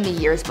popular in the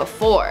years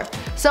before.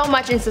 So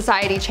much in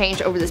society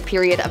changed over this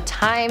period of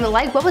time,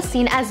 like what was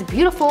seen as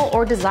beautiful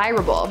or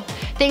desirable.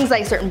 Things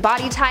like certain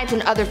body types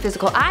and other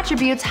physical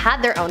attributes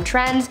had their own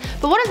trends,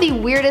 but one of the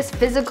weirdest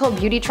physical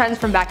beauty trends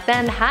from back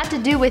then had to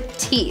do with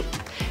teeth.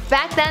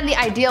 Back then, the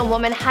ideal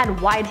woman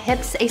had wide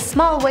hips, a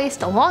small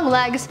waist, long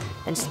legs,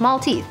 and small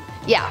teeth.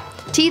 Yeah,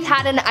 teeth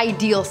had an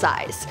ideal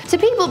size. To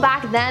people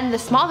back then, the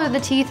smaller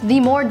the teeth, the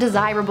more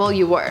desirable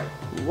you were.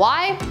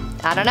 Why?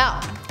 I don't know.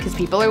 because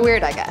people are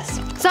weird, I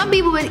guess. Some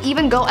people would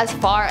even go as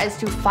far as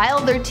to file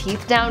their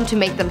teeth down to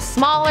make them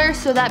smaller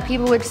so that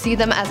people would see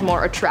them as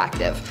more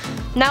attractive.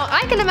 Now,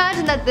 I can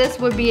imagine that this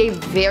would be a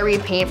very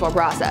painful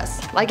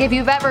process. Like if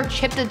you've ever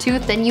chipped a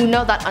tooth, then you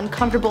know that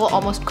uncomfortable,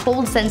 almost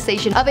cold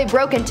sensation of a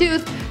broken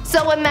tooth,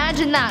 so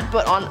imagine that,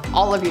 but on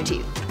all of your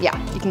teeth. Yeah,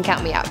 you can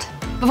count me out.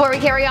 Before we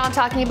carry on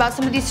talking about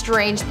some of these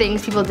strange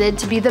things people did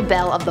to be the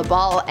belle of the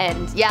ball,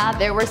 and yeah,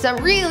 there were some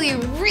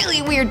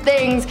really weird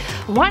things,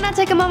 why not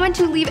take a moment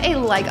to leave a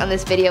like on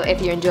this video if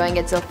you're enjoying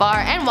it so far,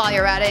 and while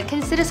you're at it,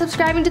 consider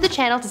subscribing to the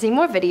channel to see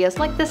more videos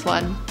like this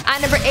one.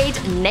 At number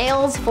 8,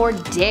 nails for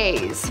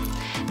days.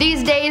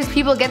 These days,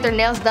 people get their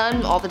nails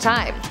done all the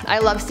time. I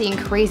love seeing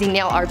crazy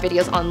nail art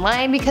videos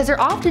online because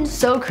they're often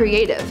so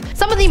creative.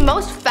 Some of the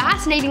most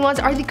fascinating ones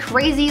are the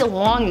crazy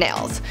long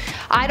nails.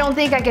 I don't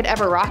think I could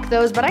ever rock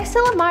those, but I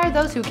still admire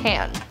those who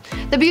can.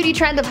 The beauty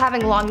trend of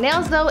having long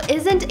nails, though,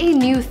 isn't a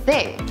new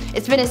thing.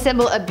 It's been a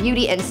symbol of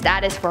beauty and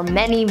status for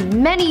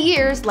many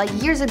years, like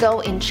years ago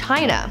in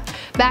China.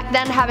 Back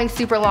then, having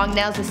super long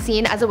nails was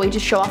seen as a way to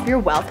show off your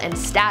wealth and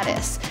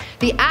status.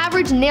 The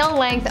average nail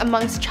length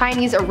amongst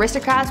Chinese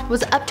aristocrats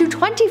was up to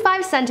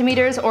 25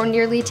 centimeters or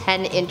nearly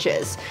 10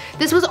 inches.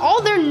 This was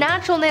all their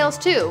natural nails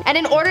too, and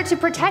in order to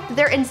protect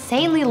their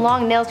insanely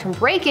long nails from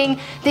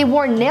breaking, they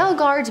wore nail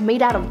guards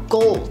made out of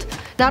gold.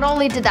 Not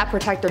only did that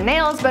protect their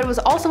nails, but it was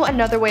also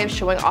another way of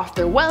showing off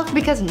their wealth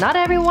because not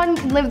everyone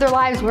can live their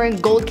lives wearing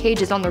gold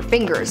cages on their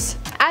fingers.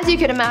 As you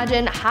can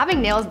imagine,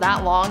 having nails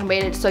that long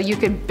made it so you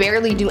could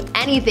barely do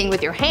anything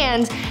with your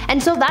hands,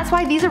 and so that's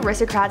why these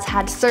aristocrats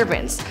had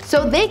servants,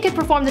 so they could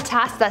perform the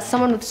tasks that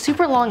someone with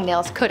super long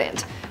nails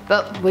couldn't.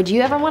 But would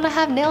you ever want to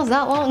have nails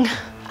that long?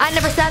 At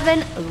number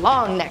 7,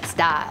 long neck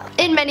style.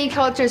 In many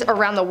cultures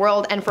around the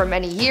world and for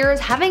many years,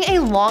 having a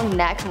long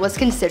neck was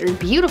considered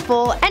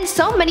beautiful, and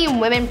so many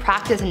women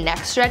practice neck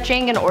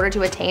stretching in order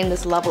to attain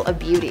this level of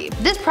beauty.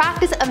 This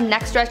practice of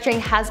neck stretching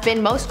has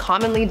been most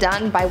commonly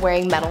done by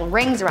wearing metal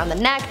rings around the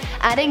neck,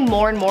 adding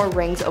more and more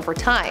rings over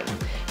time.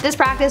 This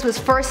practice was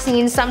first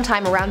seen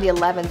sometime around the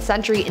 11th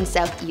century in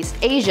Southeast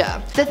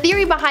Asia. The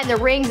theory behind the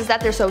rings is that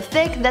they're so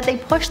thick that they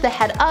push the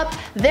head up,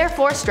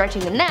 therefore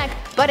stretching the neck,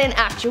 but in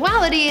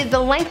actuality, the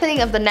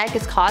lengthening of the neck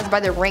is caused by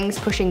the rings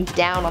pushing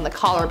down on the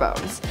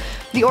collarbones.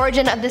 The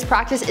origin of this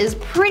practice is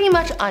pretty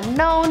much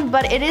unknown,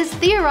 but it is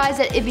theorized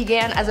that it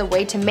began as a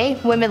way to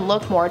make women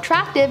look more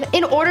attractive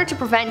in order to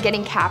prevent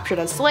getting captured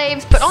as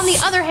slaves, but on the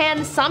other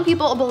hand, some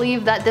people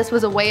believe that this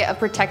was a way of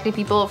protecting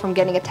people from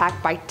getting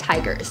attacked by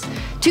tigers.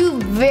 Two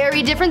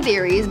very different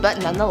theories,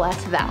 but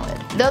nonetheless valid.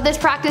 Though this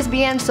practice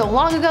began so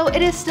long ago,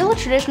 it is still a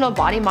traditional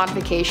body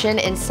modification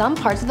in some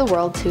parts of the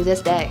world to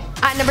this day.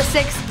 At number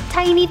 6,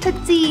 tiny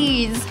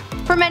tootsies.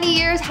 For many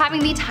years,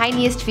 having the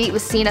tiniest feet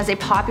was seen as a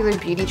popular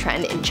beauty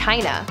trend in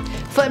China.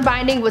 Foot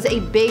binding was a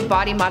big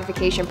body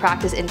modification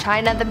practice in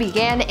China that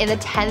began in the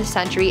 10th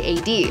century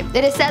AD.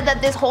 It is said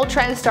that this whole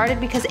trend started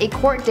because a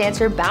court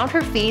dancer bound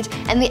her feet,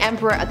 and the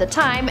emperor at the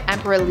time,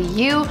 Emperor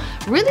Liu,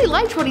 really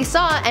liked what he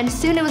saw, and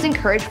soon it was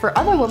encouraged for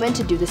other women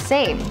to do the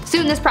same.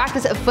 Soon this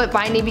practice of foot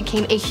binding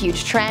became a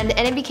huge trend,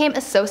 and it became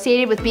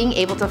associated with being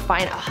able to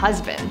find a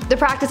husband. The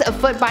practice of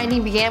foot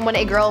binding began when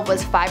a girl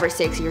was 5 or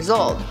 6 years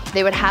old.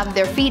 They would have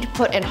their feet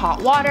put in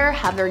hot water,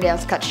 have their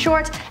nails cut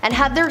short, and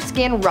have their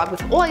skin rubbed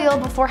with oil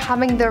before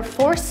having their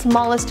 4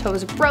 smallest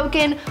toes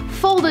broken,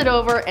 folded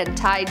over, and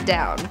tied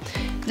down.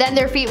 Then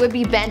their feet would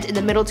be bent in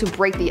the middle to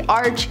break the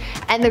arch,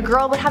 and the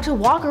girl would have to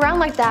walk around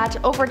like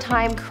that over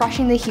time,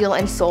 crushing the heel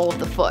and sole of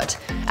the foot.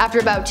 After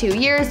about 2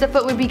 years, the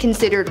foot would be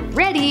considered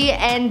ready,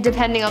 and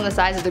depending on the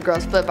size of the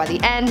girl's foot by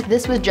the end,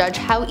 this would judge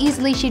how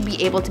easily she'd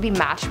be able to be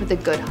matched with a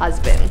good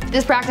husband.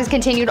 This practice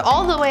continued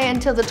all the way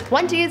until the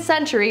 20th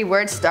century,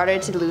 where it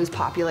started to lose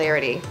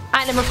popularity.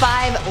 At number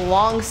 5,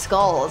 long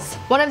skulls.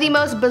 One of the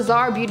most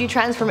bizarre beauty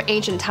trends from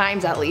ancient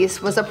times, at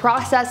least, was the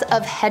process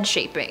of head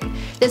shaping.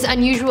 This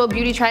unusual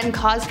beauty trend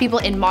caused people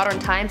in modern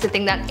times to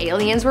think that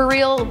aliens were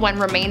real when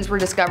remains were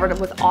discovered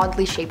with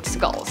oddly shaped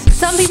skulls.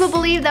 Some people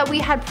believe that we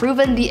had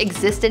proven the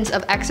existence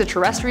of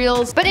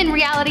extraterrestrials, but in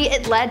reality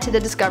it led to the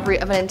discovery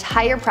of an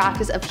entire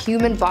practice of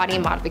human body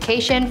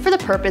modification for the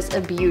purpose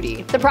of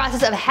beauty. The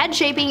process of head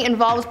shaping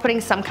involves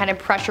putting some kind of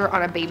pressure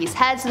on a baby's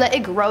head so that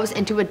it grows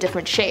into a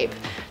different shape.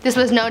 This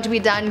was known to be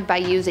done by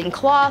using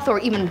cloth or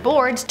even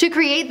boards to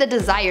create the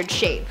desired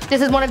shape.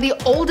 This is one of the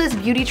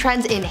oldest beauty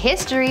trends in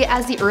history,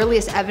 as the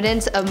earliest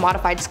evidence of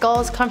modified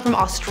skulls come from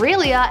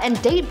Australia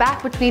and date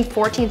back between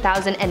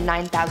 14,000 and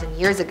 9,000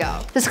 years ago.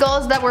 The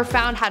skulls that were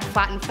found had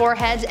flattened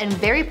foreheads and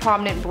very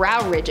prominent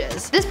brow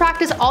ridges. This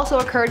practice also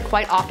occurred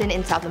quite often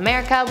in South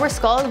America, where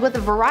skulls with a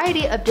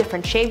variety of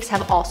different shapes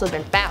have also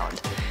been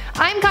found.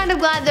 I'm kind of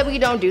glad that we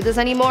don't do this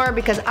anymore,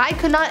 because I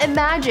could not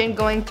imagine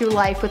going through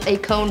life with a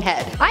cone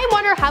head. I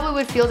wonder how it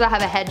would feel to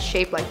have a head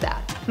shaped like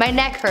that. My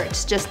neck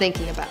hurts just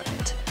thinking about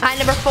it. At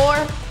number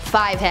 4,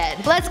 5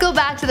 head. Let's go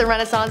back to the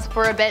Renaissance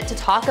for a bit to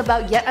talk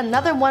about yet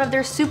another one of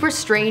their super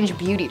strange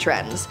beauty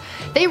trends.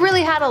 They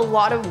really had a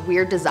lot of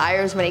weird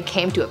desires when it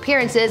came to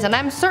appearances, and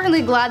I'm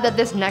certainly glad that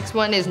this next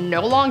one is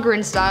no longer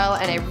in style,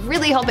 and I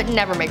really hope it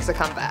never makes a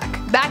comeback.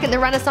 Back in the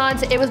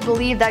Renaissance, it was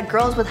believed that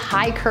girls with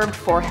high curved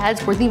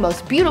foreheads were the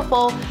most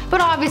beautiful,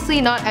 but obviously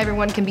not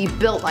everyone can be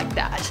built like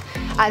that.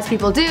 As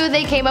people do,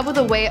 they came up with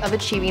a way of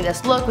achieving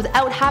this look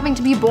without having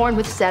to be born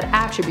with said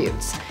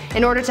attributes.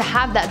 In order to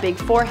have that big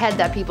forehead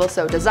that people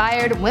so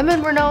desired,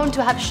 women were known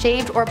to have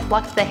shaved or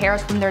plucked the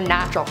hairs from their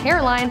natural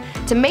hairline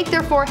to make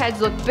their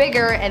foreheads look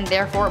bigger and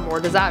therefore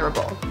more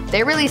desirable.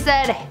 They really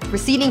said,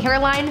 receding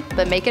hairline,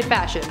 but make it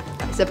fashion,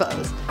 I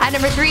suppose. At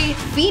number 3,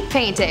 feet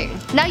painting.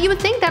 Now you would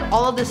think that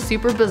all of the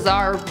super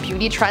bizarre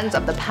beauty trends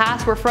of the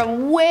past were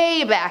from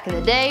way back in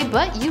the day,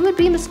 but you would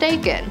be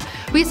mistaken.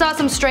 We saw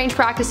some strange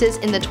practices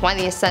in the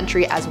 20th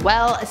century as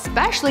well,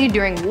 especially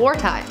during war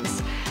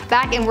times.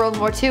 Back in World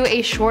War II,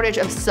 a shortage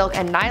of silk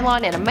and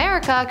nylon in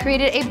America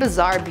created a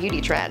bizarre beauty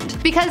trend.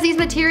 Because these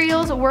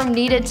materials were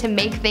needed to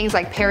make things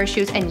like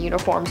parachutes and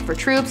uniforms for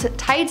troops,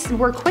 tights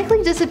were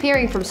quickly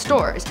disappearing from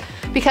stores.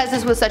 Because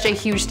this was such a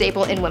huge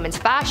staple in women's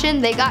fashion,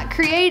 they got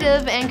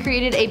creative and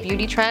created a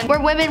beauty trend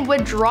where women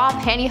would draw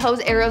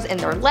pantyhose arrows in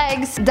their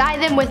legs, dye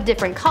them with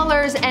different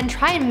colors, and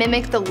try and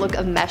mimic the look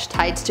of mesh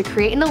tights to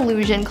create an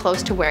illusion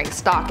close to wearing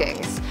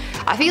stockings.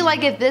 I feel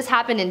like if this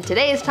happened in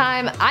today's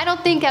time, I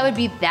don't think I would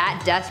be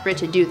that desperate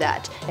to do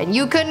that, and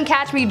you couldn't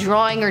catch me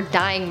drawing or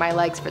dyeing my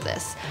legs for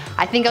this.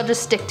 I think I'll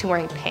just stick to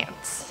wearing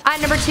pants.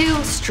 At number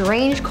 2,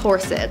 strange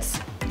corsets.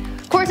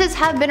 Corsets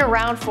have been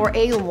around for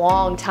a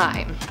long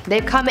time.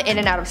 They've come in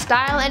and out of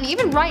style, and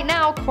even right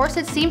now,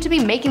 corsets seem to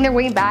be making their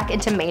way back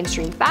into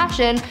mainstream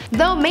fashion,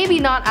 though maybe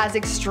not as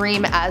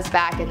extreme as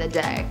back in the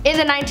day. In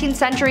the 19th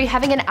century,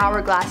 having an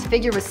hourglass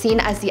figure was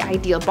seen as the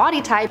ideal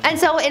body type, and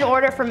so in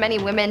order for many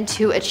women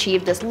to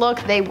achieve this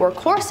look, they wore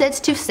corsets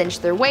to cinch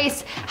their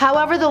waists.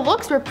 However, the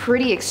looks were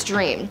pretty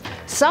extreme.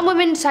 Some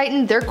women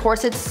tightened their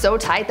corsets so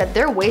tight that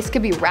their waist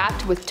could be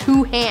wrapped with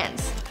 2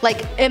 hands.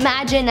 Like,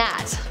 imagine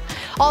that.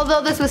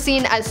 Although this was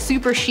seen as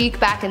super chic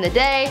back in the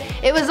day,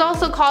 it was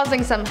also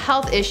causing some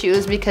health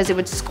issues because it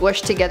would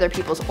squish together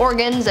people's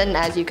organs, and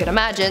as you can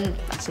imagine,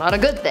 that's not a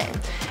good thing.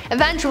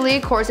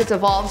 Eventually, corsets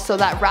evolved so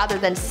that rather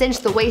than cinch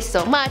the waist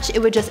so much,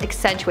 it would just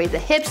accentuate the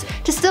hips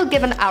to still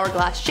give an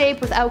hourglass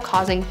shape without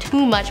causing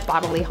too much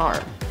bodily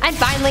harm. And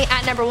finally,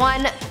 at number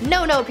 1,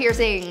 no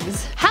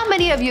piercings. How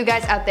many of you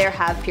guys out there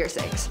have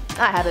piercings?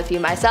 I have a few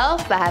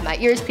myself. I have my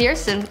ears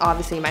pierced, and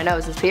obviously my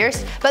nose is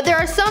pierced. But there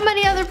are so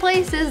many other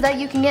places that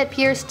you can get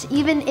pierced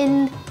even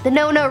in the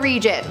no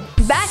region.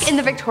 Back in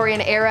the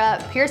Victorian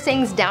era,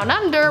 piercings down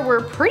under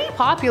were pretty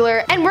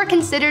popular and were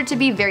considered to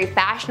be very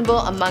fashionable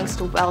amongst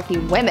wealthy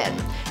women.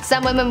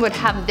 Some women would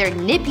have their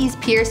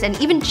nippies pierced and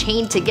even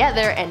chained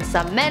together, and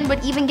some men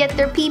would even get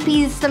their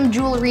peepees some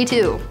jewelry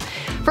too.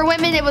 For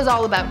women, it was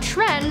all about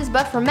trends,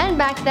 but for men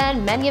back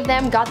then, many of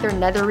them got their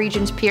nether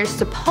regions pierced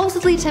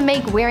supposedly to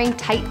make wearing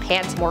tight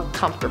pants more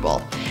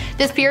comfortable.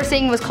 This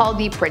piercing was called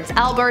the Prince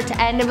Albert,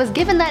 and it was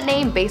given that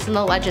name based on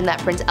the legend that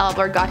Prince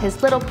Albert got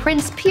his little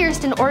prince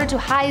pierced in order to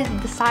hide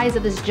the size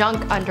of his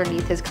junk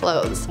underneath his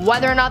clothes.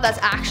 Whether or not that's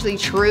actually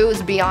true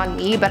is beyond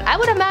me, but I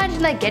would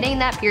imagine that getting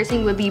that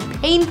piercing would be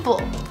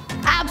painful.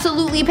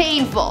 Absolutely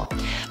painful.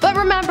 But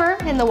remember,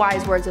 in the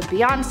wise words of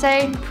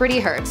Beyonce, pretty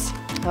hurts.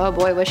 Oh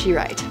boy, was she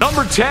right.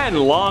 Number 10,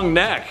 long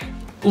neck.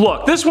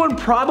 Look, this one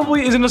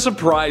probably isn't a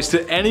surprise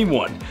to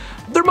anyone.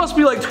 There must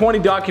be like 20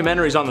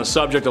 documentaries on the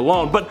subject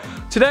alone, but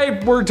today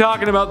we're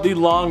talking about the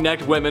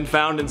long-necked women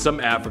found in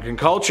some African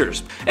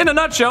cultures. In a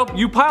nutshell,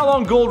 you pile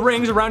on gold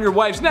rings around your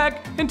wife's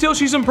neck until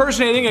she's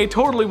impersonating a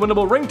totally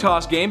winnable ring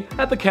toss game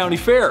at the county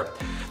fair.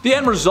 The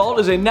end result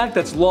is a neck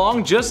that's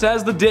long just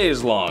as the day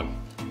is long.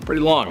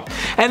 Pretty long.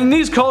 And in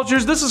these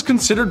cultures, this is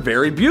considered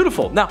very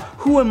beautiful. Now,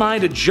 who am I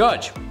to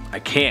judge? I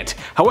can't.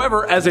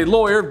 However, as a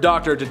lawyer,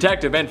 doctor,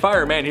 detective, and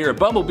fireman here at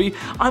Bumblebee,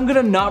 I'm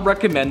gonna not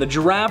recommend the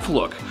giraffe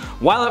look.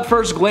 While at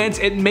first glance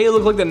it may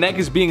look like the neck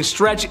is being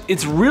stretched,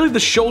 it's really the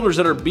shoulders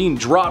that are being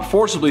dropped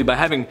forcibly by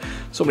having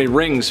so many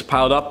rings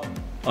piled up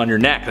on your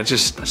neck.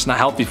 That's not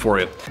healthy for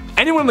you.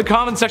 Anyone in the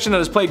comment section that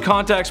has played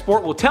contact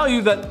sport will tell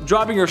you that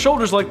dropping your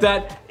shoulders like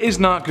that is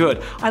not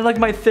good. I like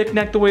my thick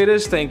neck the way it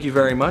is, thank you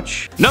very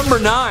much. Number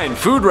 9,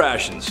 food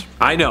rations.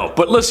 I know,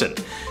 but listen,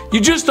 you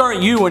just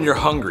aren't you when you're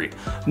hungry.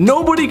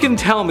 Nobody can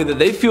tell me that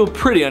they feel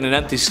pretty on an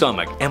empty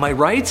stomach, am I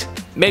right?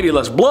 Maybe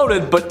less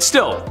bloated, but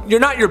still, you're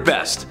not your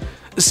best.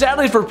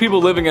 Sadly for people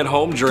living at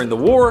home during the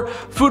war,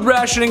 food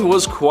rationing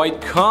was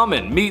quite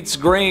common. Meats,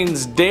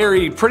 grains,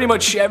 dairy, pretty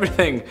much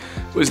everything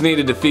was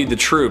needed to feed the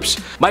troops.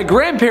 My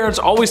grandparents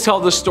always tell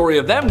this story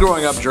of them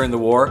growing up during the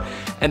war,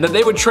 and that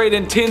they would trade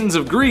in tins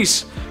of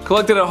grease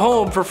collected at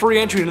home for free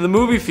entry to the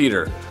movie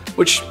theater,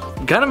 which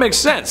kinda makes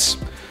sense.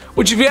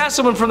 Which if you ask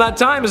someone from that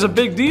time is a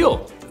big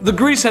deal. The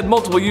grease had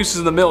multiple uses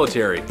in the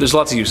military. There's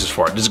lots of uses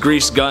for it. There's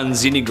grease,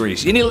 guns, you need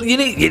grease. You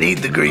need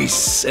the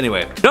grease.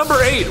 Anyway.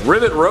 Number 8,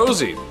 Rivet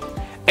Rosie.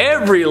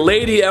 Every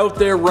lady out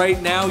there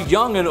right now,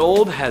 young and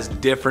old, has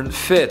different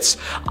fits.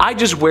 I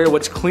just wear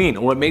what's clean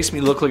or what makes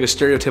me look like a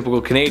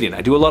stereotypical Canadian.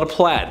 I do a lot of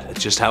plaid,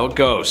 that's just how it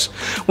goes.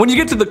 When you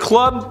get to the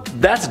club,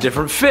 that's a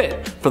different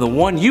fit from the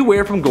one you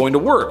wear from going to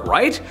work,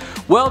 right?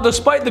 Well,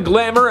 despite the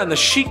glamour and the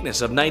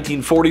chicness of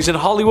 1940s in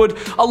Hollywood,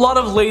 a lot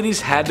of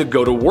ladies had to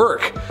go to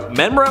work.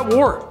 Men were at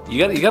war.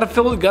 You gotta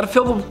fill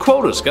the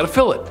quotas, gotta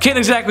fill it. Can't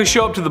exactly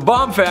show up to the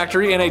bomb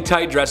factory in a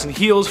tight dress and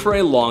heels for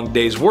a long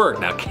day's work,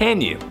 now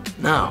can you?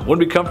 No, wouldn't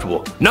be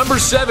comfortable. Number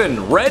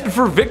 7, red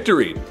for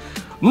victory.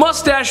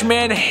 Mustache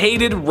man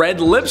hated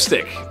red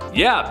lipstick.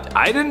 Yeah,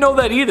 I didn't know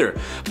that either.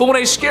 But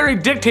when a scary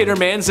dictator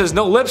man says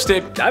no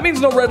lipstick, that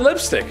means no red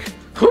lipstick.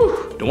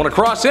 Whew, don't want to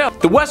cross him.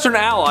 The Western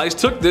Allies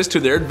took this to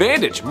their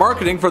advantage.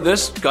 Marketing for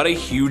this got a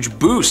huge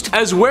boost,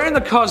 as wearing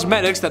the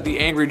cosmetics that the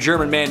angry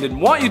German man didn't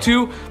want you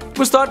to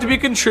was thought to be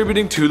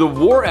contributing to the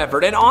war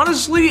effort, and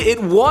honestly,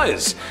 it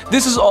was.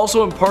 This is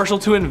also impartial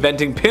to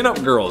inventing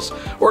pinup girls,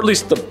 or at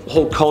least the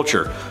whole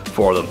culture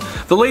for them.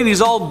 The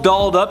ladies all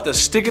dolled up to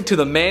stick it to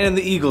the man in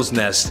the eagle's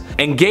nest,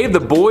 and gave the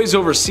boys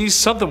overseas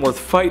something worth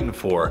fighting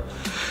for.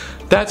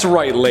 That's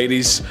right,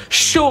 ladies.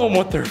 Show them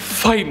what they're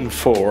fighting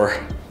for.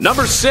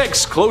 Number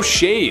 6, close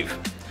shave.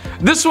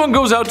 This one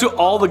goes out to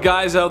all the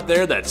guys out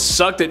there that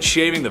sucked at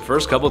shaving the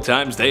first couple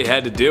times they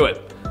had to do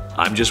it.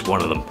 I'm just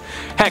one of them.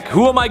 Heck,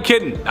 who am I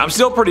kidding? I'm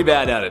still pretty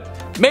bad at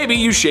it. Maybe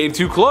you shaved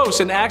too close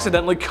and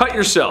accidentally cut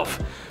yourself.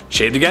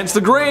 Shaved against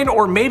the grain,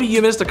 or maybe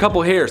you missed a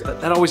couple hairs.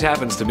 That always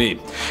happens to me.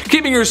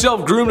 Keeping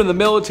yourself groomed in the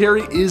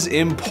military is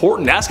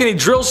important. Ask any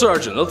drill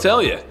sergeant, they'll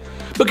tell you.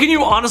 But can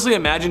you honestly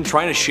imagine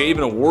trying to shave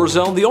in a war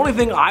zone? The only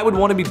thing I would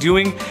want to be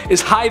doing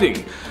is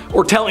hiding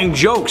or telling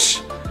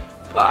jokes.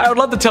 I would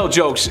love to tell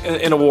jokes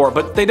in a war,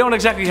 but they don't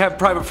exactly have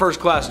private first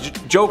class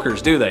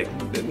jokers, do they?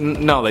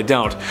 No, they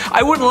don't.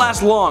 I wouldn't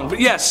last long, but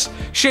yes,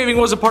 shaving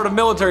was a part of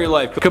military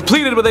life,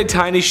 completed with a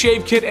tiny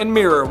shave kit and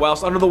mirror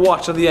whilst under the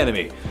watch of the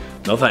enemy.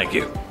 No thank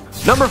you.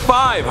 Number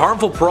 5,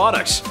 harmful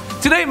products.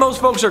 Today most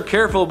folks are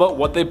careful about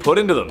what they put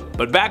into them,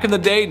 but back in the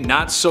day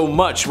not so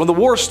much. When the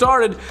war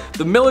started,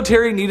 the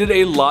military needed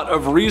a lot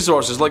of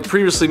resources like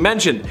previously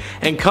mentioned,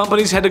 and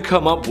companies had to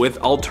come up with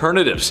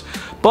alternatives.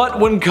 But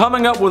when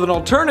coming up with an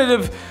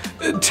alternative,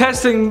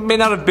 testing may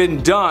not have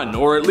been done,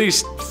 or at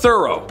least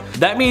thorough.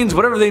 That means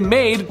whatever they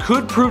made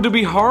could prove to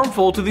be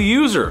harmful to the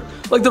user,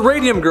 like the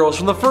radium girls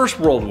from the First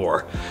World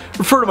War.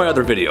 Refer to my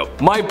other video.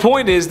 My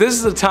point is, this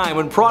is a time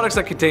when products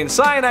that contain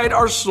cyanide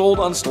are sold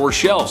on store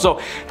shelves, so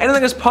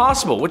anything is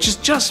possible, which is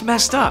just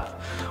messed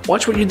up.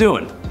 Watch what you're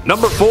doing.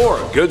 Number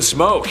 4, good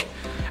smoke.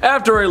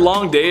 After a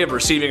long day of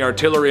receiving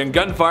artillery and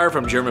gunfire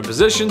from German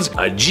positions,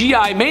 a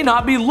GI may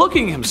not be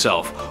looking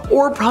himself,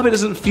 or probably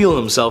doesn't feel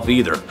himself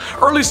either.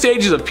 Early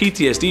stages of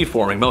PTSD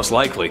forming, most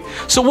likely.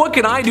 So what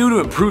can I do to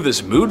improve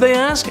this mood, they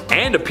ask?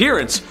 And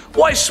appearance?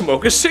 Why,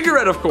 smoke a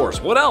cigarette, of course.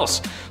 What else?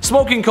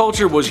 Smoking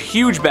culture was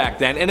huge back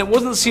then, and it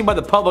wasn't seen by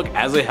the public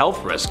as a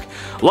health risk.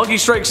 Lucky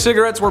Strike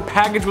cigarettes were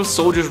packaged with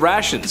soldiers'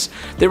 rations.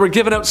 They were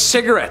giving out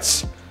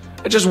cigarettes.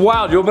 It's just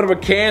wild. You open up a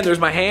can, there's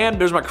my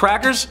hand, there's my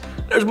crackers,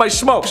 there's my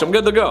smokes, I'm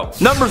good to go.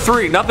 Number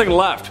 3, nothing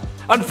left.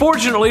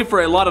 Unfortunately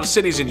for a lot of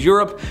cities in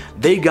Europe,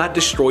 they got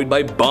destroyed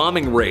by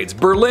bombing raids.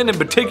 Berlin in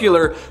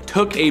particular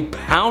took a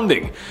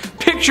pounding.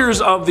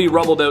 Pictures of the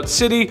rubbled out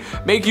city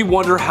make you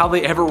wonder how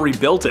they ever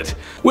rebuilt it.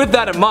 With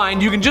that in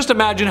mind, you can just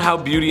imagine how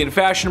beauty and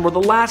fashion were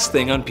the last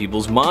thing on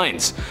people's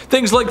minds.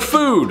 Things like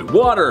food,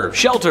 water,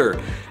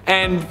 shelter,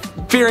 and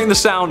fearing the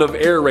sound of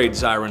air raid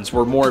sirens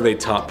were more of a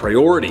top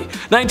priority.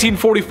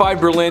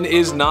 1945 Berlin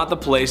is not the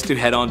place to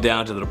head on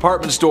down to the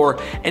department store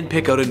and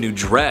pick out a new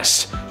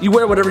dress. You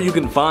wear whatever you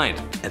can find,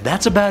 and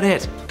that's about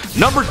it.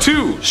 Number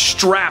 2,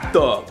 strapped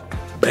up.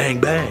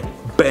 Bang bang,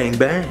 bang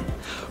bang.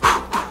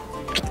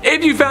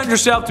 If you found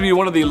yourself to be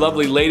one of the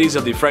lovely ladies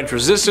of the French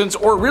Resistance,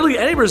 or really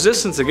any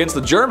resistance against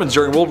the Germans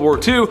during World War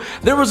II,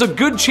 there was a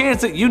good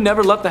chance that you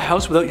never left the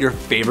house without your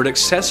favorite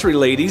accessory,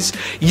 ladies.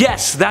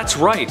 Yes, that's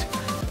right.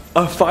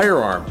 A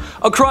firearm.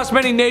 Across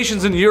many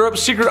nations in Europe,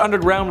 secret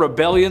underground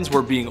rebellions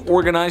were being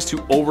organized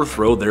to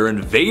overthrow their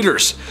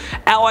invaders.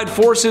 Allied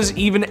forces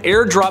even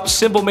airdropped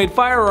simple-made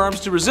firearms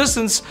to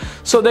resistance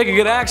so they could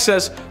get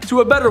access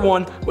to a better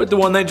one with the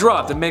one they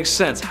dropped. It makes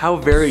sense. How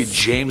very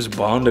James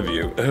Bond of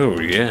you. Oh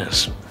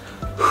yes.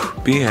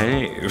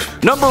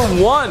 Behave. Number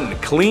 1,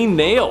 clean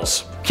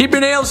nails. Keep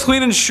your nails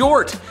clean and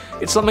short.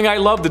 It's something I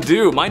love to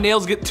do. My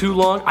nails get too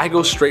long, I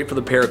go straight for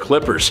the pair of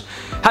clippers.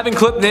 Having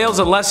clipped nails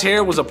and less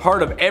hair was a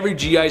part of every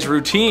GI's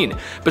routine.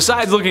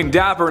 Besides looking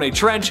dapper in a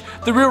trench,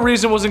 the real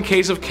reason was in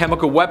case of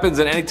chemical weapons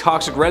and any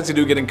toxic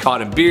residue getting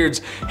caught in beards,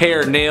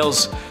 hair,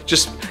 nails,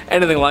 just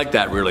anything like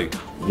that really.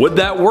 Would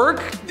that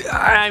work?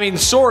 I mean,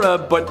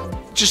 sorta,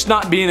 but just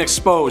not being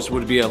exposed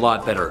would be a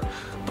lot better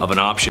of an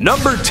option.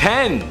 Number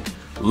 10,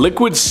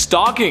 liquid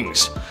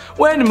stockings.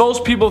 When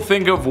most people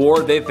think of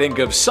war, they think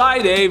of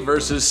side A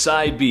versus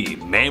side B.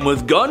 Man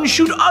with gun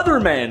shoot other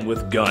man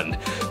with gun.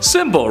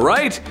 Simple,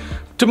 right?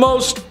 To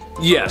most,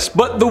 Yes,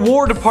 but the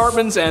war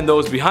departments and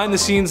those behind the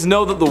scenes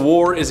know that the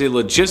war is a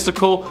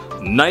logistical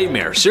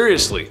nightmare,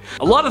 seriously.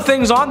 A lot of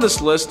things on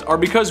this list are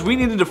because we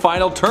needed to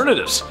find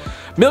alternatives.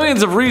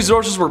 Millions of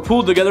resources were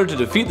pooled together to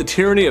defeat the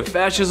tyranny of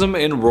fascism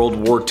in World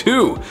War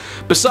II.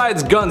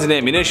 Besides guns and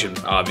ammunition,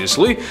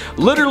 obviously,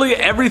 literally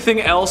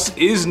everything else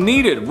is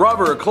needed.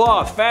 Rubber,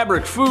 cloth,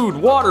 fabric, food,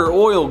 water,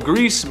 oil,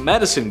 grease,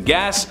 medicine,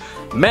 gas,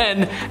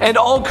 men, and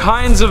all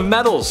kinds of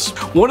metals.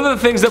 One of the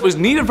things that was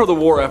needed for the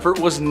war effort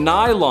was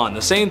nylon,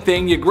 the same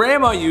thing your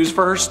grandma used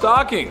for her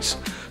stockings.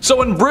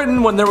 So in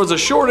Britain, when there was a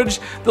shortage,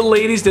 the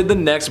ladies did the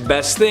next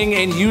best thing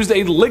and used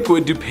a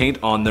liquid to paint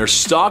on their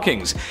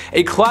stockings.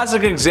 A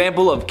classic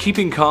example of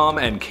keeping calm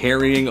and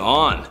carrying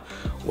on.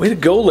 Way to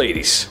go,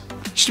 ladies.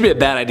 Should be a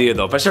bad idea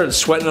though. If I started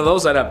sweating on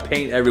those, I'd have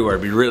paint everywhere.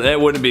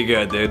 It wouldn't be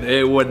good, dude.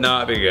 It would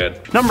not be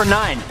good. Number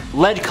 9.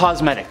 Lead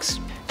cosmetics.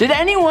 Did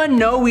anyone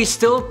know we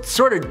still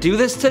sort of do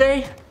this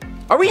today?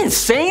 Are we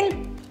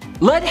insane?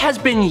 Lead has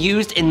been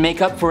used in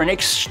makeup for an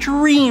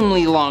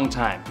extremely long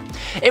time.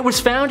 It was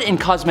found in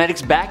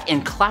cosmetics back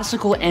in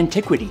classical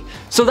antiquity,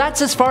 so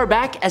that's as far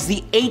back as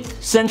the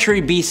 8th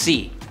century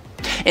BC.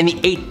 In the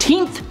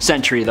 18th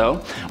century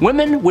though,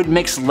 women would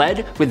mix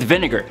lead with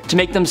vinegar to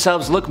make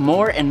themselves look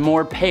more and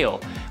more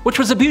pale, which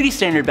was a beauty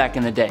standard back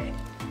in the day.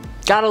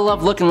 Gotta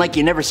love looking like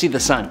you never see the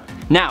sun.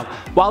 Now,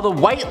 while the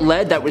white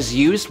lead that was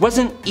used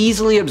wasn't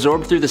easily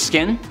absorbed through the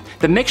skin,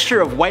 the mixture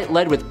of white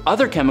lead with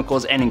other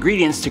chemicals and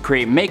ingredients to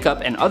create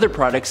makeup and other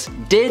products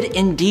did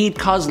indeed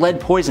cause lead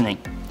poisoning.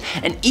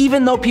 And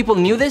even though people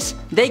knew this,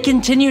 they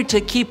continued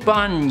to keep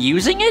on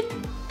using it?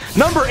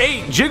 Number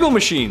 8. Jiggle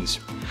machines.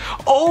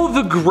 Oh,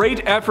 the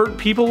great effort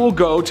people will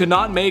go to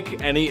not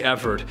make any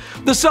effort.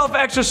 The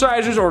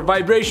self-exercisers or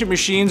vibration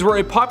machines were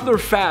a popular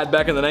fad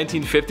back in the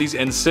 1950s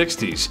and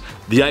 60s.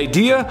 The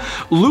idea?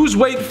 Lose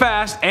weight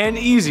fast and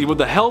easy with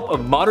the help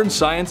of modern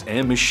science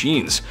and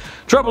machines.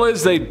 Trouble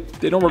is, they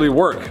don't really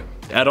work.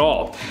 At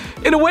all.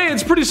 In a way,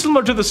 it's pretty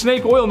similar to the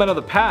snake oil men of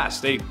the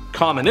past. A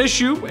common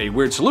issue, a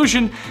weird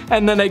solution,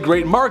 and then a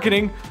great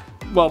marketing,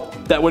 well,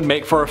 that would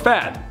make for a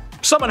fad.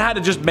 Someone had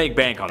to just make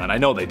bank on it, I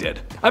know they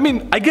did. I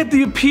mean, I get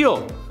the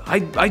appeal.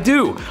 I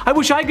do. I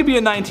wish I could be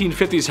a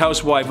 1950s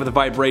housewife with a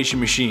vibration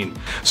machine,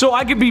 so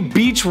I could be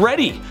beach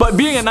ready. But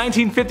being a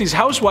 1950s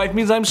housewife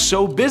means I'm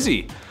so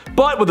busy.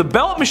 But with a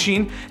belt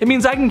machine, it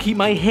means I can keep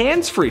my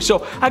hands free,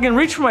 so I can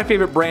reach for my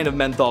favorite brand of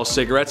menthol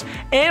cigarettes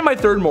and my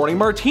third morning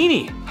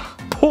martini.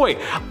 Boy,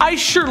 I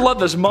sure love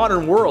this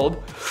modern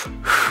world.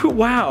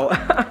 Wow.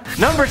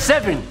 Number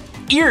 7.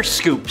 Ear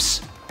scoops.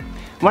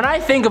 When I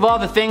think of all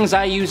the things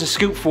I use a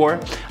scoop for,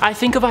 I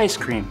think of ice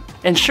cream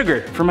and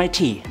sugar for my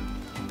tea.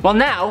 Well,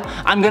 now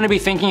I'm going to be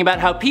thinking about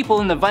how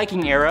people in the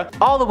Viking era,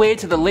 all the way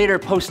to the later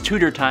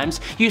post-Tudor times,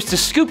 used to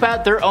scoop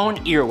out their own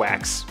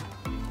earwax.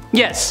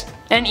 Yes,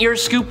 an ear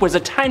scoop was a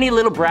tiny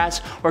little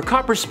brass or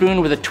copper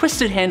spoon with a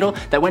twisted handle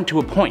that went to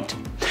a point.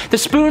 The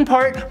spoon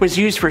part was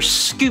used for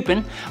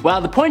scooping,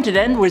 while the pointed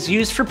end was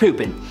used for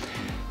pooping.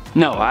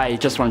 No, I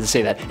just wanted to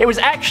say that. It was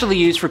actually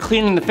used for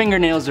cleaning the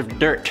fingernails of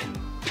dirt.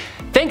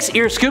 Thanks,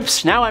 ear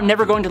scoops. Now I'm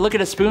never going to look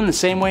at a spoon the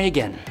same way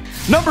again.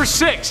 Number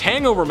 6.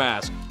 Hangover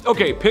mask.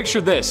 Okay,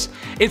 picture this.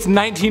 It's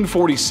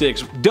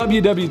 1946.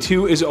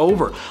 WW2 is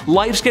over.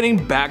 Life's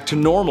getting back to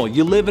normal.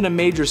 You live in a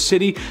major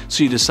city,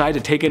 so you decide to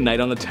take a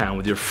night on the town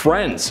with your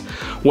friends.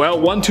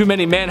 Well, one too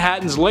many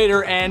Manhattans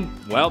later and,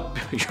 well,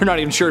 you're not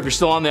even sure if you're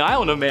still on the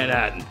island of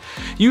Manhattan.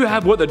 You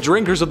have what the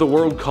drinkers of the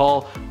world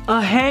call a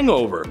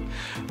hangover.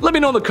 Let me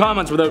know in the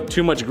comments without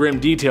too much grim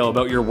detail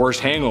about your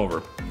worst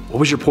hangover. What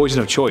was your poison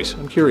of choice?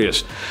 I'm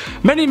curious.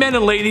 Many men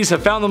and ladies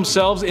have found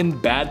themselves in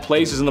bad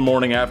places in the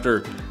morning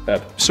after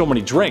so many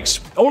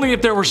drinks, only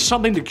if there was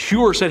something to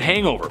cure said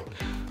hangover.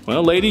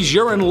 Well, ladies,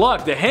 you're in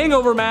luck. The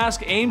hangover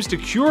mask aims to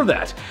cure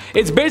that.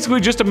 It's basically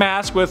just a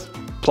mask with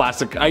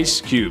plastic ice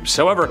cubes.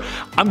 However,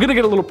 I'm gonna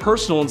get a little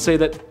personal and say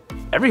that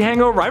every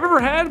hangover I've ever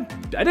had,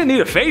 I didn't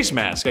need a face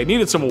mask. I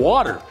needed some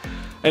water.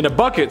 And a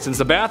bucket since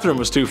the bathroom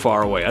was too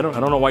far away. I don't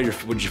know why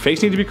would your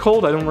face need to be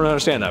cold? I don't really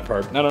understand that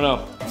part. I don't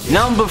know.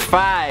 Number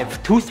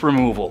 5. Tooth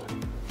removal.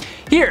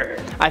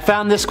 Here, I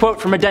found this quote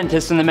from a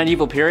dentist in the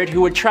medieval period who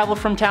would travel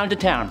from town to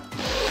town.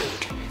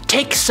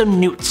 Take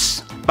some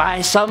newts, by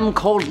some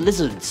called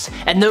lizards,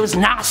 and those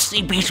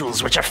nasty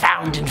beetles which are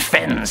found in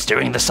fens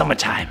during the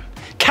summertime.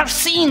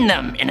 Calcine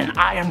them in an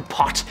iron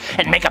pot,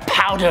 and make a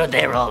powder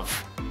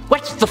thereof.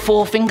 Wet the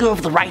forefinger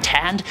of the right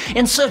hand,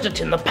 insert it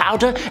in the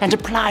powder, and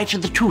apply to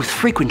the tooth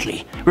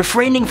frequently,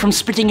 refraining from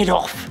spitting it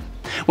off.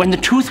 When the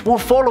tooth will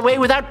fall away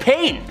without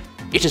pain,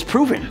 it is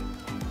proven.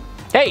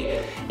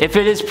 Hey, if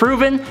it is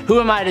proven,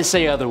 who am I to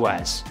say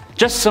otherwise?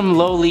 Just some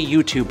lowly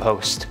YouTube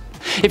host.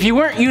 If you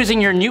weren't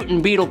using your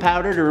Newton beetle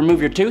powder to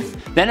remove your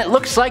tooth, then it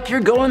looks like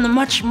you're going the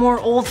much more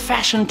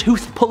old-fashioned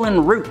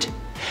tooth-pulling route.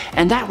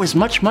 And that was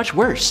much, much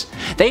worse.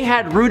 They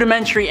had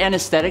rudimentary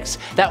anesthetics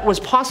that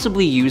was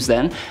possibly used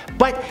then,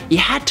 but you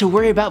had to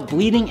worry about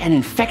bleeding and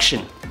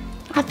infection.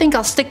 I think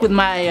I'll stick with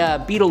my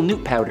beetle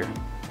newt powder.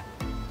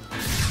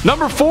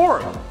 Number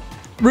 4.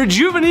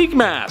 Rejuvenate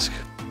mask.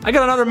 I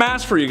got another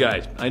mask for you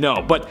guys, I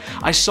know, but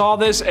I saw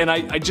this and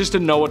I just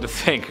didn't know what to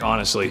think,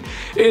 honestly.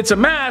 It's a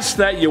mask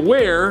that you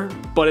wear,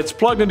 but it's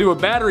plugged into a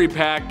battery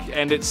pack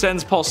and it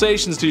sends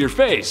pulsations to your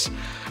face.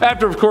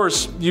 After, of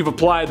course, you've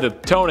applied the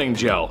toning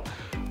gel.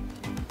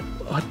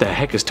 What the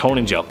heck is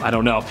toning gel? I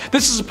don't know.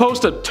 This is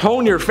supposed to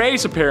tone your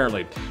face,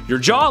 apparently. Your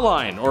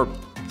jawline, or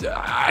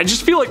I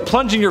just feel like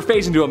plunging your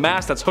face into a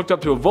mask that's hooked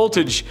up to a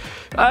voltage,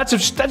 that's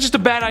just a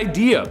bad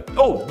idea.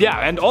 Oh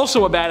yeah, and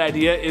also a bad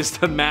idea is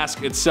the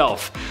mask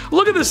itself.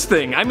 Look at this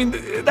thing. I mean,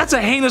 that's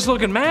a heinous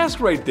looking mask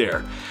right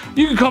there.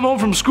 You can come home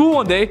from school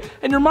one day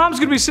and your mom's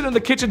gonna be sitting at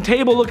the kitchen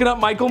table looking up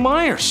Michael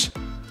Myers.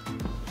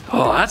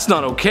 Oh, that's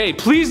not okay.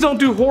 Please don't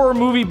do horror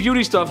movie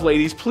beauty stuff,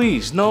 ladies,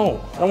 please.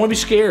 No, I don't wanna be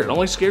scared. I don't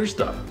like scary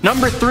stuff.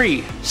 Number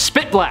 3,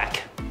 spit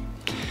black.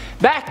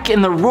 Back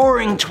in the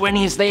roaring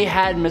 20s, they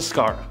had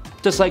mascara,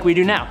 just like we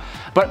do now.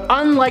 But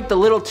unlike the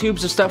little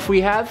tubes of stuff we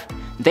have,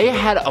 they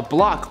had a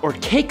block or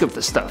cake of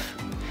the stuff.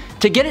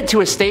 To get it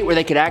to a state where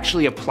they could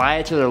actually apply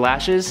it to their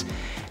lashes,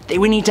 they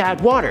would need to add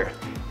water.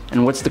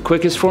 And what's the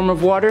quickest form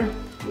of water?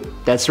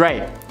 That's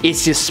right,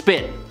 it's just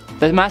spit.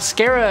 The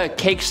mascara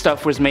cake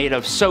stuff was made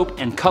of soap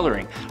and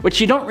coloring,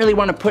 which you don't really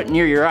want to put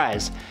near your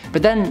eyes.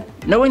 But then,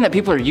 knowing that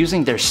people are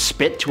using their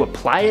spit to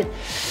apply it,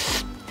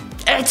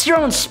 it's your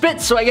own spit,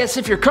 so I guess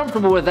if you're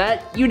comfortable with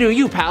that, you do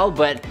you, pal,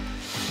 but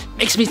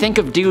makes me think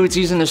of dudes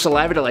using their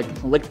saliva to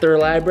like lick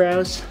their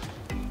eyebrows.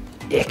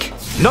 Ick.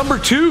 Number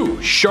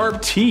 2,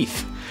 sharp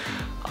teeth.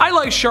 I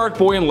like Shark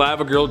Boy and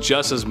Lava Girl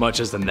just as much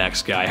as the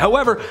next guy.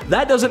 However,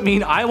 that doesn't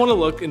mean I want to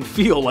look and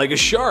feel like a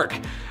shark.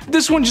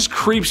 This one just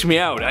creeps me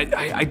out.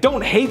 I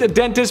don't hate the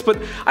dentist,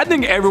 but I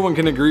think everyone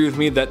can agree with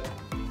me that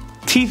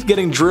teeth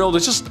getting drilled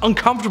is just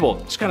uncomfortable.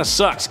 It just kind of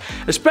sucks.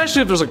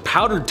 Especially if there's like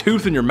powdered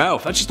tooth in your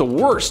mouth. That's just the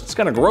worst. It's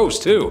kind of gross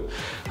too.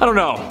 I don't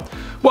know.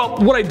 Well,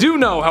 what I do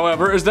know,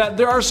 however, is that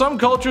there are some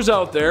cultures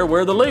out there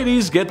where the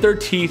ladies get their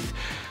teeth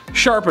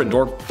sharpened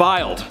or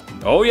filed.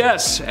 Oh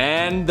yes,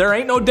 and there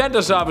ain't no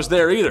dentist office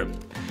there either.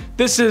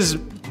 This is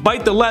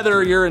bite the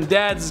leather, you're in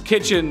dad's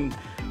kitchen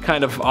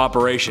kind of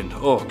operation.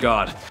 Oh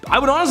god. I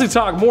would honestly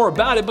talk more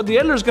about it, but the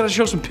editor's gonna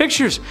show some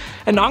pictures,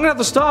 and I'm gonna have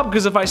to stop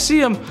because if I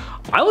see them,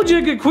 I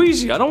legit get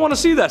queasy. I don't want to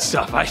see that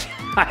stuff.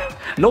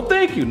 No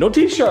thank you, no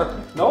teeth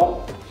sharpening.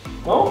 No.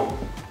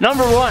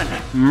 Number 1,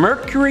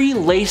 mercury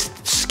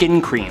laced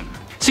skin cream.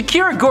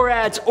 Secure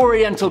Gorad's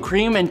Oriental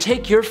Cream and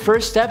take your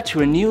first step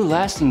to a new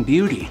lasting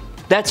beauty.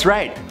 That's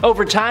right,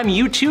 over time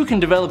you too can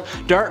develop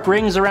dark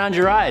rings around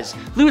your eyes,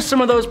 lose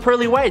some of those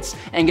pearly whites,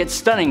 and get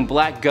stunning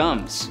black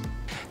gums.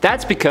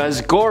 That's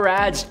because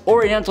Gorad's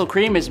Oriental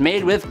Cream is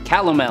made with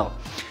calomel.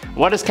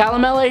 What is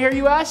calomel, I hear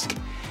you ask?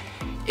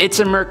 It's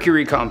a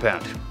mercury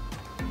compound.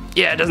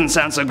 Yeah, it doesn't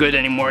sound so good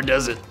anymore,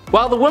 does it?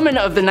 While the women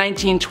of the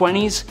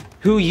 1920s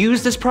who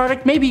used this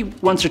product maybe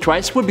once or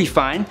twice would be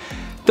fine,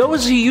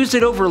 those who used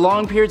it over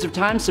long periods of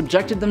time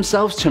subjected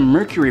themselves to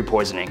mercury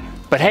poisoning.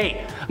 But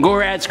hey,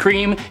 Gorad's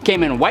cream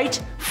came in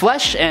white,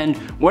 flesh, and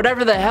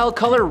whatever the hell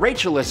color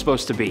Rachel is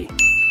supposed to be.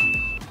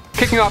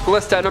 Kicking off the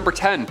list at number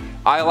 10,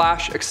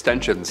 eyelash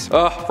extensions.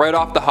 Ugh, right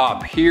off the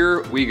hop,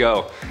 here we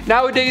go.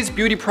 Nowadays,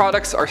 beauty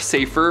products are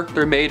safer,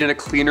 they're made in a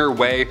cleaner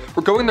way.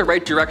 We're going the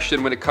right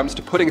direction when it comes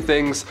to putting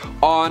things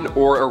on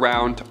or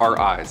around our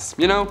eyes.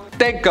 You know,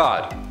 thank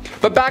God.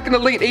 But back in the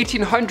late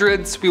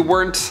 1800s, we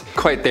weren't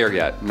quite there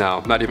yet. No,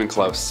 not even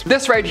close.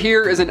 This right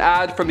here is an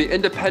ad from the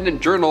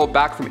Independent Journal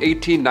back from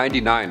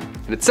 1899.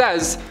 And it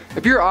says,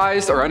 if your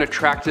eyes are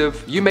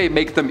unattractive, you may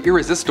make them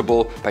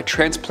irresistible by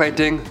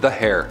transplanting the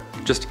hair.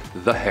 Just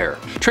the hair.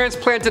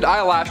 Transplanted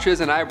eyelashes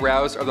and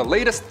eyebrows are the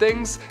latest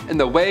things in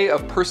the way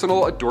of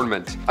personal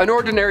adornment. An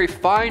ordinary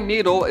fine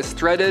needle is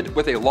threaded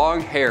with a long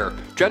hair,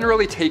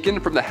 generally taken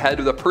from the head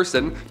of the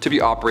person to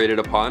be operated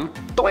upon.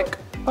 Doink.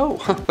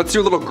 Oh, let's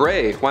do a little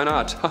gray, why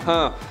not?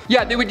 Haha.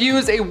 Yeah, they would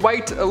use a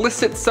white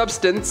illicit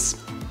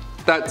substance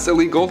that's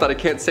illegal that I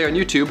can't say on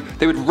YouTube.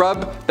 They would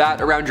rub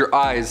that around your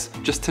eyes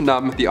just to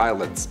numb the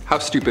eyelids. How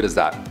stupid is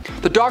that?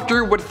 The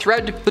doctor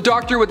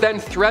would then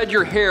thread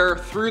your hair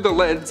through the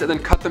lids and then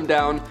cut them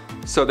down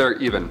so they're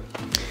even.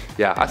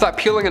 Yeah, I thought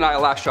peeling an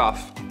eyelash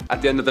off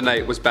at the end of the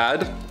night was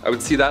bad. I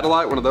would see that a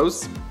lot, one of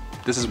those.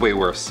 This is way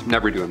worse,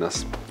 never doing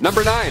this.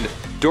 Number 9,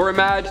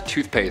 Doramad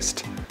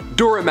toothpaste.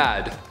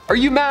 Doramad, are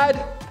you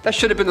mad? That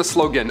should have been the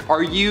slogan,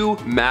 are you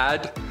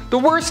mad? The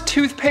worst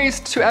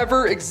toothpaste to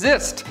ever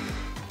exist.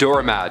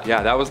 Doramad,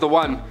 yeah, that was the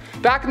one.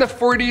 Back in the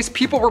 40s,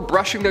 people were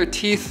brushing their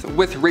teeth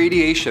with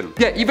radiation.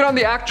 Yeah, even on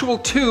the actual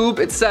tube,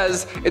 it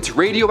says its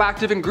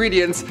radioactive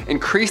ingredients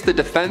increase the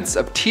defense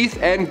of teeth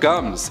and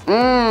gums.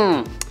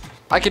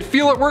 I can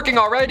feel it working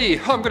already.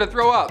 I'm gonna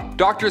throw up.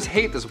 Doctors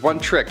hate this one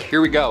trick.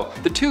 Here we go.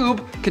 The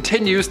tube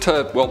continues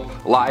to, well,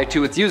 lie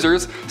to its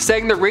users,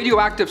 saying the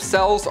radioactive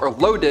cells are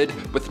loaded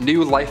with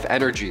new life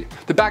energy.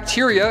 The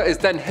bacteria is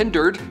then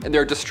hindered in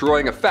their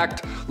destroying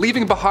effect,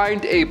 leaving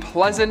behind a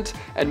pleasant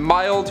and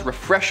mild,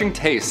 refreshing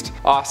taste.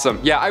 Awesome.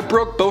 Yeah, I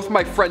broke both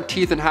my front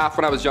teeth in half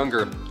when I was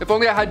younger. If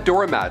only I had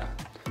Doramad.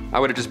 I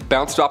would have just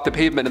bounced off the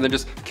pavement and then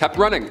just kept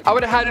running. I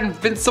would have had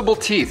invincible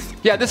teeth.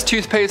 Yeah, this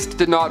toothpaste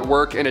did not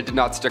work and it did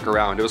not stick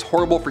around. It was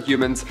horrible for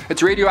humans.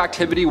 Its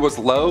radioactivity was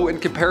low in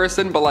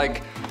comparison, but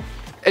like,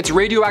 its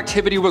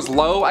radioactivity was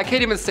low. I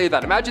can't even say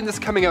that. Imagine this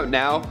coming out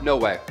now. No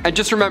way. And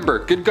just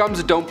remember, good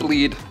gums don't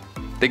bleed,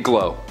 they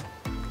glow.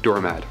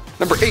 Doormat.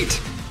 Number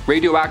 8,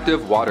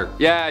 radioactive water.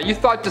 Yeah, you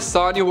thought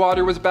Dasani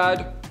water was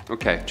bad?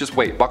 Okay, just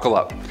wait, buckle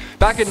up.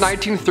 Back in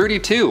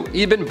 1932,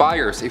 Eben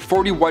Byers, a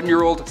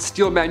 41-year-old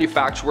steel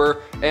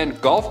manufacturer and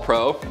golf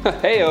pro,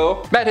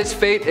 heyo, met his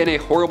fate in a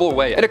horrible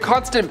way. In a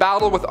constant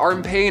battle with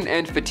arm pain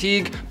and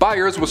fatigue,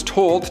 Byers was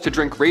told to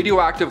drink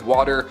radioactive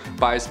water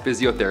by his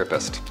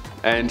physiotherapist.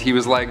 And he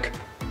was like,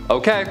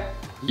 okay,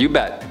 you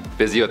bet.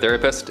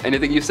 Physiotherapist,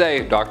 anything you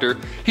say, doctor.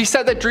 He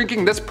said that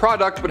drinking this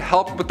product would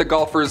help with the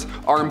golfer's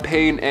arm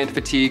pain and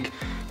fatigue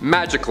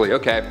magically,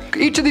 okay.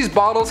 Each of these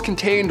bottles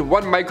contained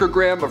 1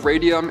 microgram of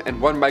radium and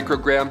 1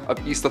 microgram of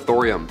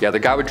thorium. Yeah, the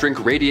guy would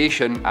drink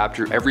radiation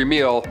after every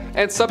meal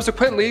and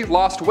subsequently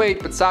lost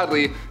weight, but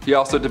sadly, he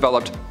also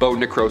developed bone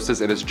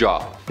necrosis in his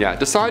jaw. Yeah,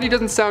 Dasani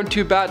doesn't sound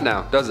too bad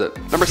now, does it?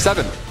 Number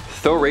 7,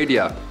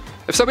 Thoradia.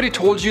 If somebody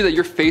told you that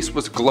your face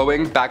was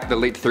glowing back in the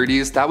late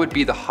 30s, that would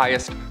be the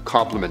highest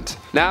compliment.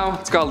 Now,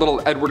 it's got a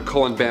little Edward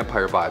Cullen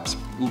vampire vibes.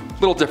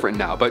 Little different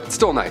now, but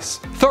still nice.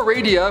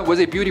 Thoradia was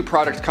a beauty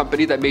product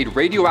company that made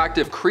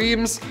radioactive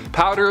creams,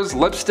 powders,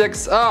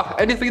 lipsticks,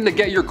 anything to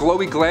get your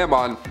glowy glam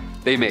on,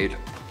 they made.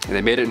 And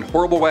they made it in a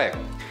horrible way.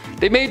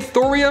 They made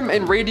thorium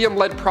and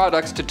radium-lead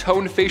products to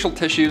tone facial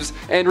tissues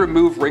and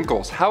remove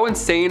wrinkles. How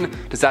insane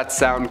does that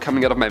sound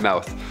coming out of my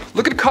mouth?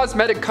 Look at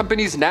cosmetic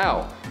companies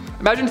now.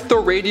 Imagine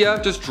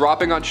Thoradia just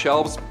dropping on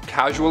shelves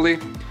casually.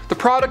 The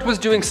product was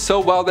doing so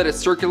well that it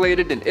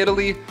circulated in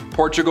Italy,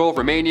 Portugal,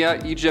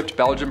 Romania, Egypt,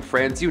 Belgium,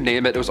 France, you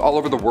name it, it was all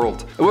over the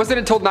world. It wasn't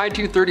until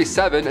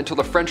 1937 until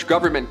the French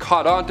government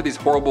caught on to these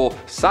horrible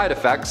side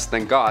effects,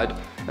 thank God,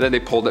 and then they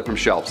pulled it from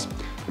shelves.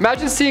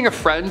 Imagine seeing a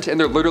friend and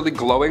they're literally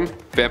glowing,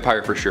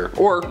 vampire for sure,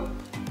 or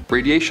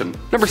radiation.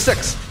 Number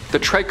 6, the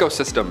tricho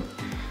system.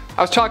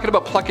 I was talking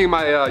about plucking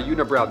my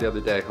unibrow the other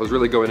day. I was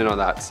really going in on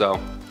that,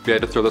 so we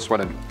had to throw this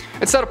one in.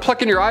 Instead of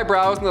plucking your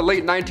eyebrows in the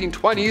late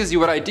 1920s, you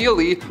would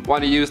ideally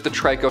want to use the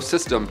tricho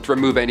system to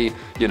remove any,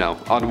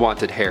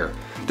 unwanted hair.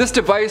 This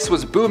device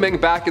was booming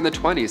back in the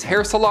 20s.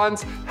 Hair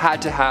salons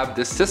had to have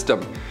this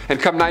system. And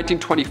come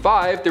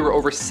 1925, there were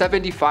over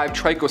 75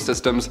 tricho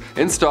systems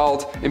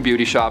installed in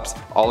beauty shops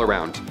all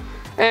around.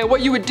 And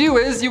what you would do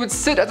is you would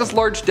sit at this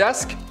large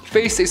desk,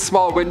 face a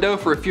small window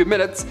for a few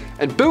minutes,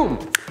 and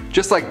boom,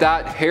 just like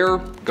that, hair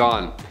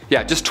gone.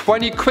 Yeah, just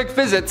 20 quick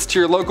visits to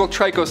your local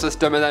tricho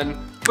system and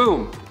then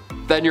boom,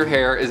 then your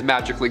hair is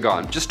magically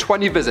gone. Just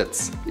 20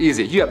 visits.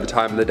 Easy, you have the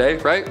time of the day,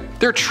 right?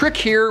 Their trick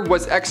here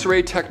was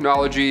X-ray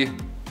technology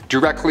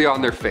directly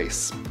on their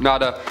face.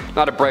 Not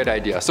a bright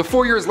idea. So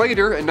 4 years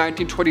later, in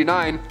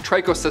 1929,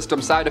 tricho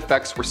system side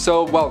effects were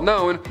so well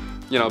known,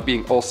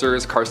 being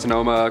ulcers,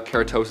 carcinoma,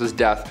 keratosis,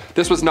 death.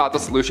 This was not the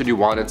solution you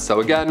wanted, so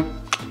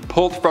again,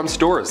 pulled from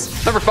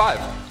stores. Number 5,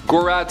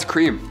 Gorad's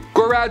cream.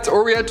 Gorad's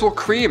Oriental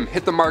Cream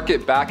hit the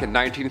market back in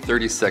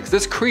 1936.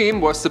 This cream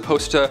was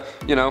supposed to,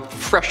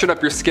 freshen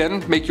up your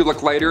skin, make you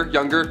look lighter,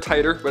 younger,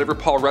 tighter, whatever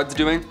Paul Rudd's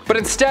doing. But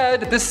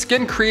instead, this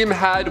skin cream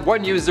had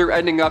one user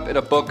ending up in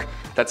a book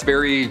that's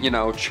very,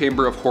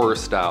 Chamber of Horror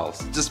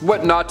styles. Just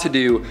what not to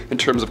do in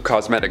terms of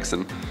cosmetics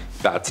and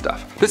bad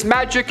stuff. This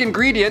magic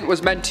ingredient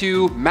was meant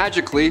to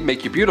magically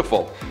make you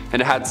beautiful,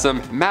 and it had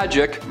some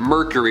magic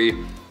mercury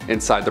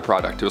inside the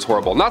product. It was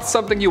horrible. Not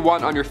something you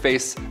want on your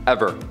face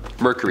ever.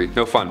 Mercury,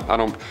 no fun. I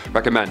don't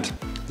recommend.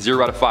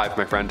 0 out of 5,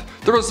 my friend.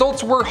 The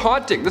results were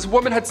haunting. This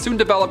woman had soon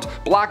developed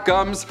black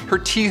gums, her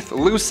teeth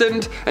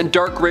loosened, and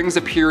dark rings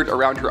appeared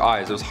around her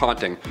eyes. It was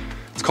haunting.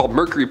 It's called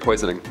mercury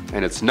poisoning,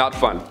 and it's not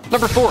fun.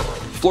 Number 4,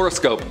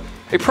 fluoroscope.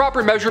 A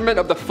proper measurement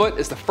of the foot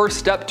is the first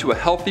step to a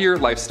healthier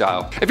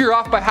lifestyle. If you're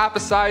off by half a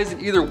size in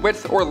either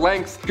width or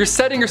length, you're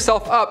setting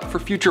yourself up for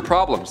future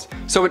problems.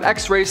 So when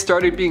X-rays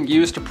started being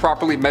used to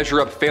properly measure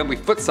up family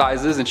foot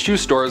sizes in shoe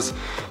stores,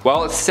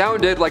 well, it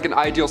sounded like an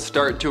ideal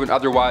start to an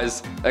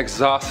otherwise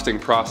exhausting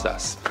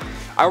process.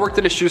 I worked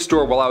in a shoe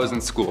store while I was in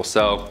school,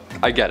 so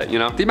I get it,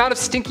 The amount of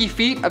stinky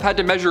feet I've had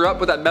to measure up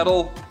with that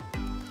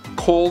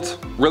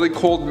really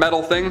cold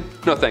metal thing,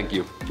 no thank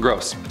you.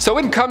 Gross. So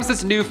in comes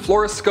this new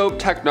fluoroscope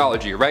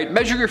technology, right?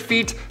 Measure your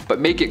feet, but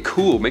make it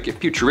cool, make it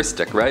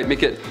futuristic, right?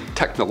 Make it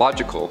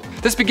technological.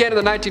 This began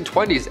in the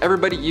 1920s.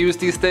 Everybody used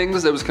these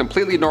things. It was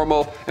completely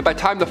normal. And by the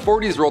time the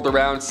 40s rolled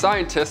around,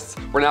 scientists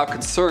were now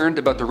concerned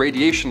about the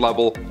radiation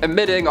level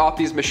emitting off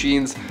these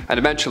machines, and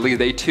eventually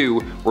they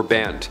too were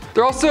banned.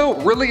 They're also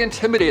really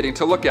intimidating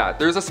to look at.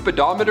 There's a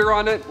speedometer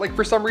on it, like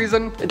for some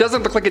reason. It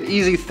doesn't look like an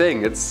easy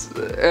thing.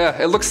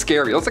 It looks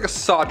scary. It looks like a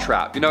saw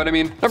trap, you know what I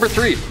mean? Number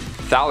 3.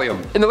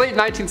 Thallium. In the late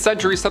 19th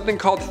century, something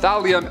called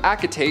thallium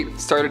acetate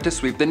started to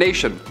sweep the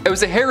nation. It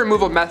was a hair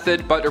removal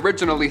method, but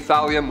originally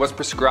thallium was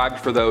prescribed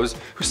for those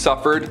who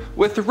suffered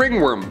with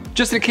ringworm.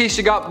 Just in case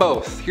you got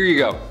both, here you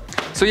go.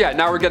 So yeah,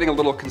 now we're getting a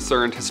little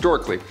concerned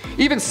historically.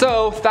 Even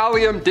so,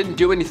 thallium didn't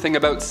do anything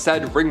about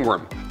said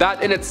ringworm.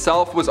 That in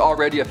itself was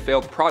already a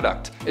failed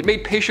product. It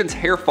made patients'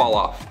 hair fall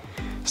off.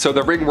 So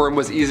the ringworm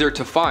was easier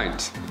to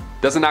find.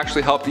 Doesn't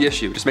actually help the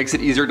issue, just makes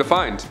it easier to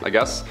find, I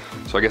guess.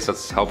 So I guess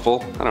that's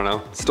helpful, I don't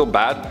know, it's still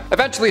bad.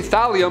 Eventually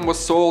thallium was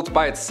sold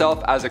by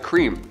itself as a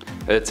cream.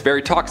 It's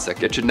very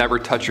toxic, it should never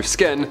touch your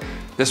skin.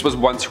 This was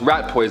once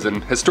rat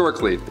poison,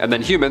 historically, and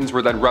then humans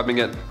were then rubbing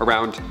it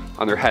around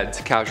on their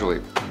heads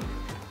casually.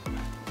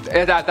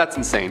 That's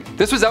insane.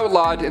 This was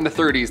outlawed in the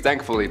 30s,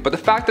 thankfully, but the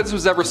fact that this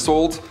was ever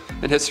sold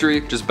in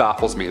history just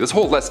baffles me. This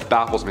whole list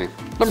baffles me.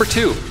 Number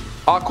 2.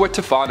 Aqua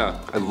Tofana.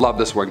 I love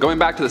this one. Going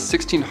back to the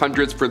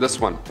 1600s for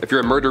this one. If you're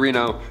a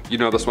murderino, you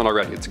know this one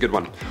already. It's a good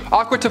one.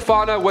 Aqua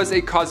Tofana was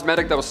a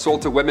cosmetic that was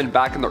sold to women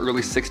back in the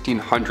early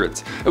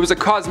 1600s. It was a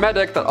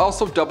cosmetic that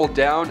also doubled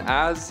down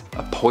as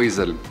a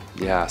poison.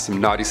 Yeah, some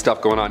naughty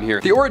stuff going on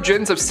here. The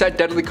origins of said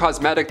deadly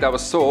cosmetic that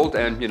was sold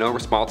and,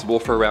 responsible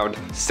for around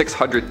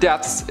 600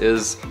 deaths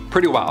is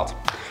pretty wild.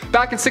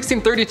 Back in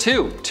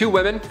 1632, two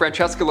women,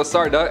 Francesca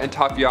Lasarda and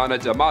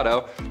Tafiana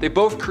D'Amato, they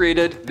both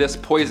created this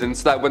poison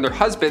so that when their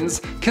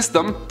husbands kissed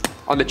them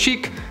on the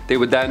cheek, they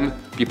would then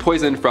be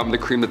poisoned from the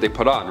cream that they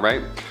put on,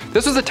 right?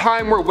 This was a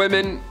time where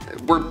women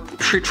were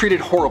treated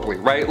horribly,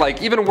 right?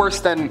 Like even worse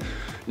than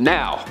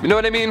now, you know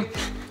what I mean?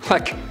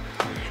 Like,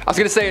 I was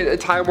gonna say a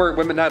time where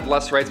women had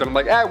less rights, but I'm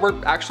like,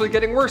 we're actually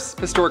getting worse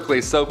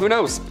historically, so who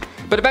knows?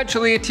 But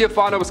eventually,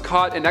 Tofana was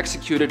caught and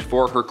executed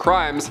for her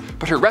crimes,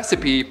 but her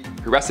recipe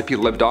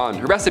lived on.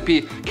 Her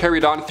recipe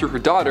carried on through her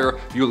daughter,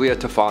 Julia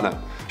Tofana.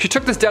 She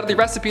took this deadly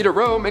recipe to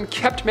Rome and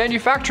kept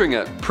manufacturing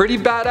it. Pretty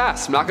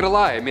badass, I'm not gonna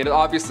lie. I mean,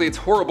 obviously it's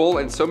horrible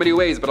in so many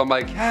ways, but I'm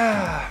like,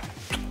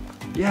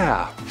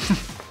 yeah.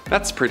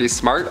 That's pretty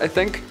smart, I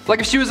think.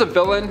 Like if she was a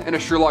villain in a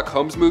Sherlock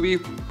Holmes movie,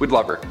 we'd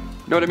love her.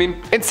 Know what I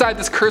mean? Inside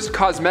this cursed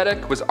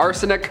cosmetic was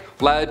arsenic,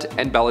 lead,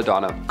 and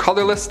belladonna.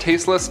 Colorless,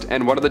 tasteless,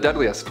 and one of the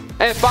deadliest.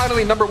 And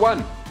finally, number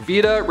 1,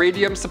 Vita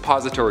Radium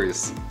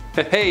Suppositories.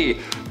 Hey,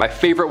 my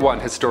favorite one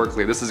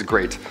historically, this is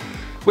great.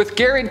 With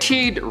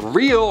guaranteed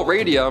real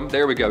radium,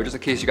 there we go, just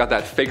in case you got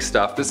that fake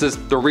stuff, this is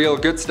the real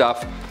good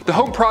stuff. The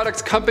Home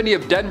Products Company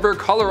of Denver,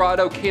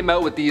 Colorado came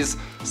out with these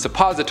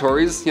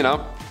suppositories,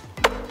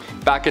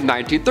 back in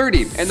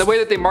 1930. And the way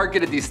that they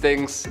marketed these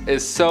things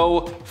is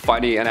so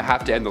funny, and I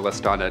have to end the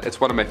list on it.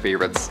 It's one of my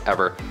favorites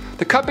ever.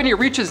 The company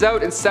reaches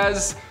out and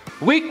says,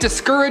 "Weak,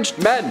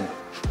 discouraged men.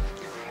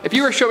 If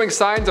you are showing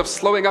signs of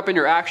slowing up in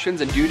your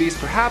actions and duties,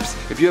 perhaps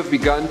if you have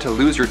begun to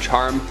lose your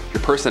charm,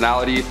 your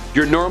personality,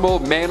 your normal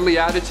manly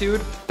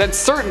attitude, then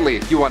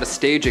certainly you want to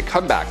stage a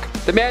comeback.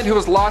 The man who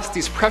has lost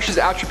these precious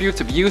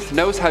attributes of youth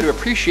knows how to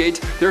appreciate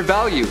their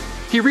value.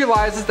 He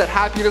realizes that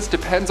happiness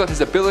depends on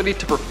his ability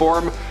to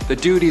perform the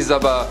duties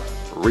of a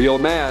real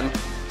man.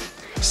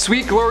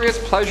 Sweet, glorious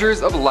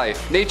pleasures of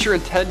life. Nature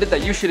intended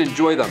that you should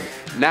enjoy them.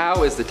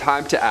 Now is the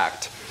time to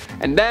act."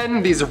 And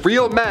then these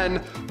real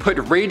men put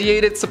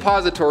radiated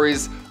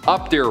suppositories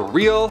up their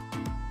real.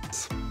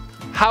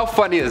 How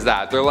funny is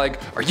that? They're like,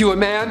 "Are you a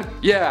man?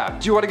 Yeah.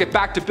 Do you want to get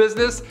back to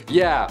business?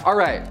 Yeah. All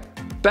right.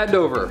 Bend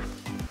over."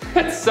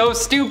 It's so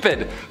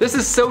stupid. This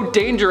is so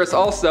dangerous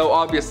also,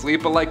 obviously,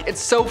 but like, it's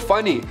so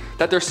funny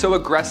that they're so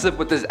aggressive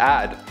with this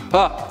ad.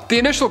 The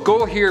initial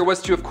goal here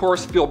was to, of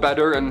course, feel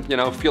better and,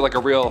 feel like a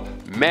real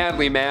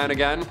manly man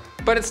again.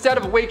 But instead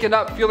of waking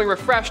up feeling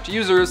refreshed,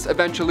 users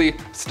eventually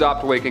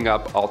stopped waking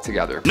up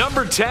altogether.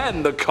 Number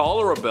 10, the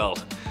cholera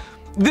belt.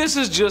 This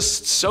is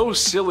just so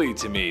silly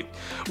to me.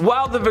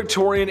 While the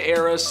Victorian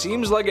era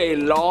seems like a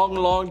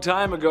long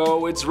time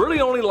ago, it's really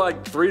only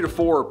like 3 to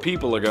 4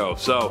 people ago.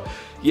 So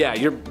yeah,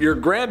 your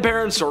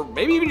grandparents or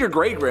maybe even your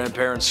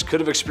great-grandparents could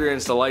have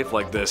experienced a life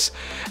like this.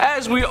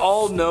 As we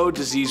all know,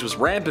 disease was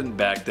rampant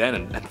back then,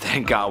 and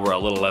thank God we're a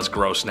little less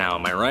gross now,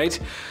 am I right?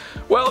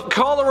 Well,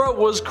 cholera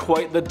was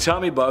quite the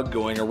tummy bug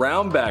going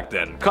around back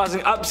then,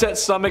 causing upset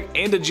stomach,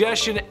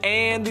 indigestion,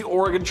 and the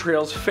Oregon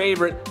Trail's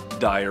favorite,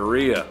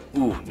 diarrhea.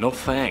 Ooh, no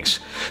thanks.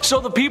 So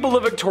the people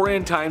of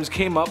Victorian times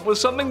came up with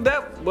something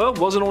that, well,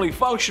 wasn't only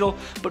functional,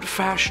 but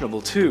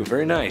fashionable too.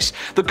 Very nice.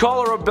 The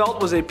cholera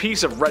belt was a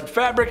piece of red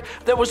fabric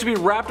that was to be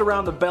wrapped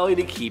around the belly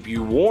to keep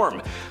you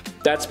warm.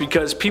 That's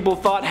because people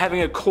thought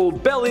having a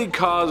cold belly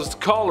caused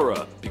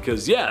cholera.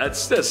 Because yeah,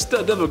 that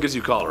definitely gives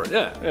you cholera.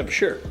 Yeah, for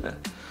sure. Yeah.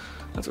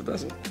 That's what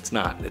does it. It's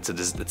not. It's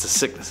a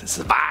sickness. It's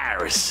a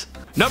virus.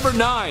 Number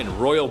 9,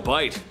 royal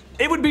bite.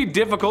 It would be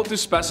difficult to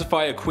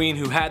specify a queen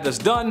who had this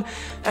done,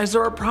 as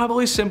there are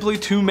probably simply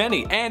too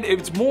many, and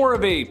it's more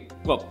of a,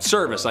 well,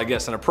 service I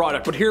guess than a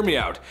product, but hear me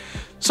out.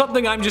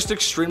 Something I'm just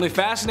extremely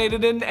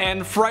fascinated in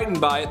and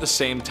frightened by at the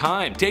same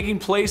time, taking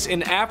place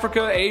in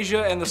Africa,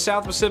 Asia, and the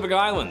South Pacific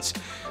Islands.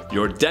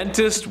 Your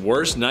dentist's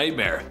worst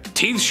nightmare.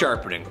 Teeth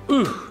sharpening.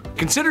 Ooh.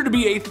 Considered to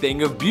be a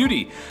thing of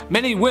beauty.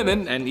 Many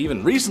women, and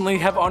even recently,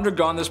 have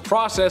undergone this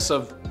process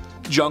of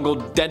jungle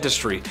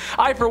dentistry.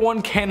 I for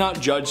one cannot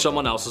judge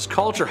someone else's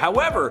culture.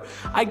 However,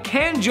 I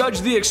can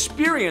judge the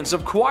experience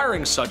of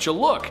acquiring such a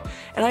look.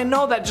 And I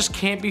know that just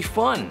can't be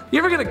fun. You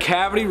ever get a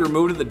cavity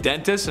removed at the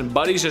dentist and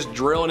buddies just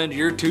drilling into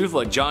your tooth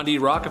like John D.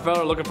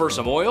 Rockefeller looking for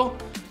some oil?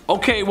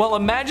 Okay, well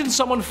imagine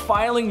someone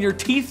filing your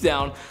teeth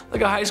down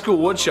like a high school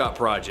woodshop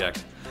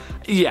project.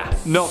 Yeah,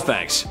 no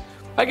thanks.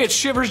 I get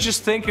shivers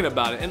just thinking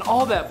about it, and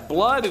all that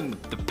blood and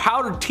the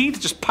powdered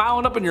teeth just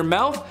piling up in your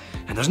mouth,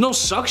 and there's no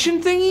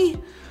suction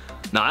thingy?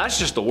 Nah, that's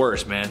just the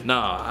worst, man.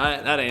 Nah,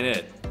 that ain't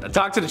it. I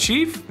talked to the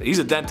chief, he's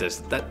a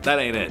dentist. That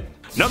ain't it.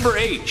 Number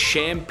 8,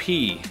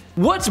 shampoo.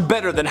 What's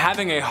better than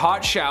having a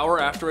hot shower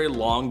after a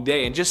long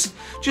day and just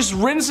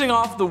rinsing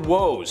off the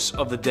woes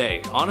of the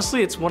day?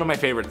 Honestly, it's one of my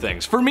favorite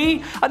things. For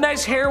me, a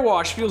nice hair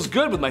wash feels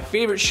good with my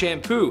favorite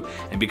shampoo,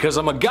 and because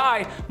I'm a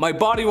guy, my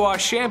body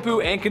wash,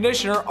 shampoo, and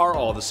conditioner are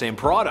all the same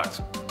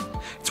product.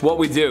 It's what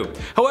we do.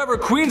 However,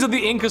 queens of the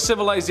Inca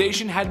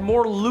civilization had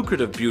more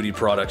lucrative beauty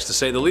products, to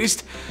say the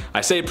least.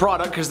 I say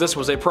product because this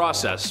was a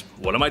process.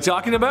 What am I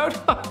talking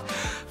about?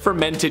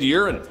 Fermented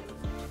urine.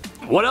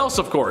 What else,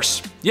 of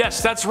course?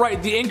 Yes, that's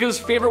right, the Incas'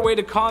 favorite way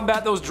to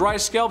combat those dry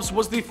scalps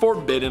was the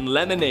forbidden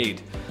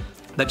lemonade.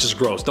 That's just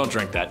gross, don't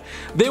drink that.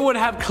 They would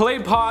have clay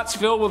pots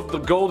filled with the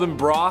golden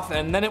broth,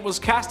 and then it was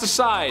cast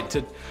aside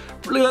to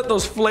really let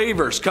those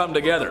flavors come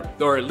together.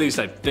 Or at least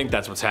I think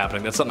that's what's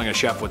happening, that's something a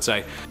chef would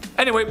say.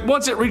 Anyway,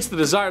 once it reached the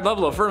desired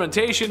level of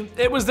fermentation,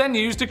 it was then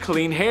used to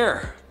clean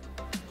hair.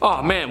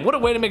 Oh man, what a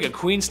way to make a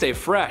queen stay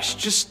fresh.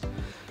 Just,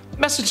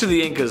 message to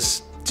the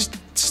Incas, just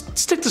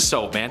stick to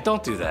soap, man,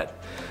 don't do that.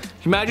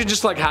 Imagine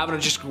just like having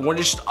it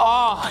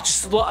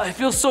it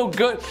feels so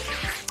good.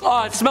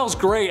 Oh, it smells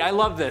great. I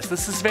love this.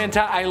 This is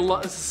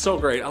fantastic. This is so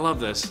great. I love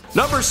this.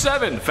 Number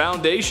 7,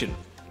 foundation.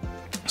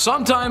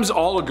 Sometimes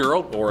all a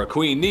girl or a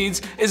queen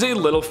needs is a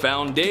little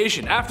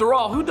foundation. After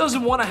all, who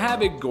doesn't want to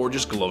have a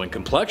gorgeous glowing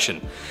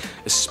complexion?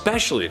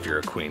 Especially if you're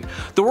a queen.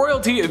 The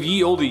royalty of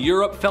ye olde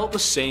Europe felt the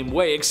same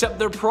way, except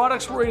their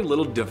products were a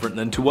little different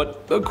than to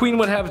what a queen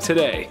would have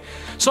today.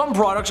 Some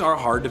products are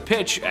hard to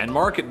pitch and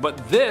market, but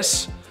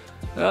this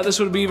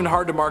would be even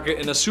hard to market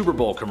in a Super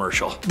Bowl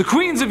commercial. The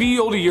queens of ye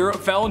olde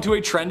Europe fell into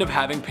a trend of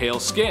having pale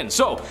skin.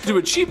 So, to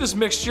achieve this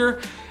mixture,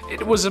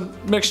 it was a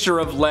mixture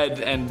of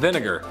lead and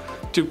vinegar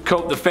to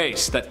coat the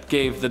face that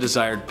gave the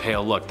desired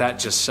pale look. That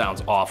just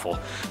sounds awful.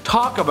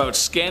 Talk about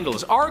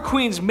scandalous. Our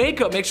queen's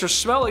makeup makes her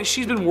smell like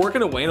she's been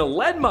working away in a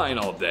lead mine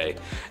all day.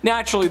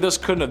 Naturally, this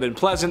couldn't have been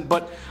pleasant,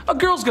 but a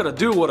girl's gotta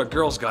do what a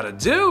girl's gotta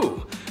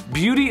do.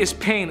 Beauty is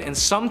pain, and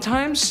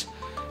sometimes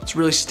it's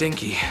really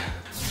stinky.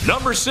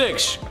 Number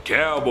 6,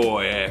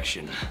 cowboy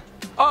action.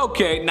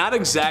 Okay, not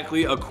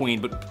exactly a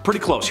queen, but pretty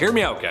close. Hear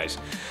me out, guys.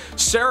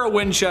 Sarah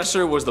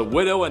Winchester was the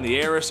widow and the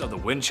heiress of the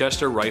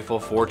Winchester rifle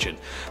fortune.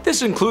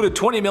 This included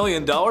 $20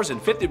 million and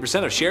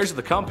 50% of shares of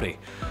the company.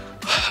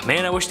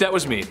 Man, I wish that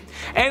was me.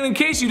 And in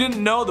case you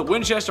didn't know, the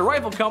Winchester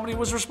Rifle Company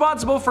was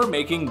responsible for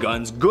making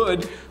guns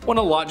good when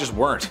a lot just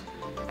weren't.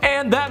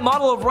 And that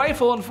model of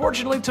rifle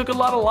unfortunately took a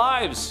lot of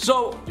lives,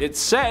 so it's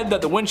said that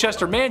the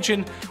Winchester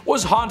Mansion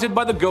was haunted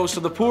by the ghosts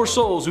of the poor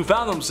souls who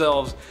found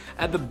themselves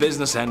at the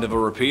business end of a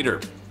repeater.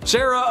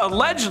 Sarah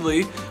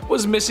allegedly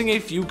was missing a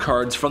few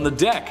cards from the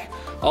deck.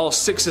 All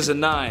 6s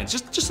and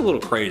 9s, just a little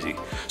crazy.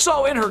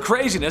 So in her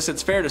craziness,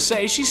 it's fair to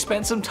say she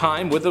spent some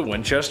time with a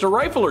Winchester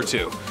rifle or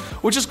two,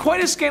 which is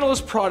quite a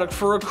scandalous product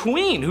for a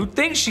queen who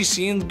thinks she's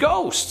seeing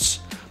ghosts.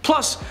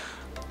 Plus,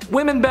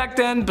 women back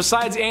then,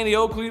 besides Annie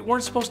Oakley,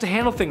 weren't supposed to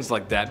handle things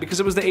like that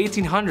because it was the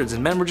 1800s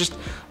and men were just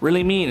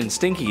really mean and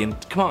stinky,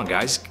 and come on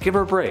guys, give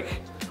her a break.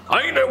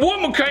 Ain't that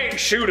woman can't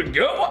shoot a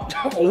gun?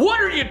 What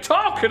are you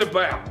talking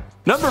about?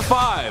 Number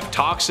 5,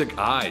 toxic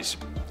eyes.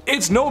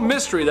 It's no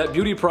mystery that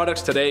beauty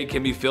products today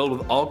can be filled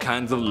with all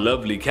kinds of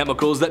lovely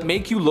chemicals that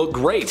make you look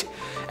great.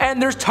 And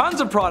there's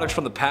tons of products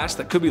from the past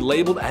that could be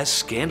labeled as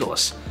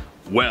scandalous.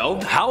 Well,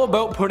 how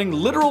about putting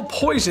literal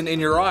poison in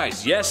your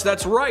eyes? Yes,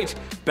 that's right.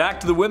 Back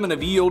to the women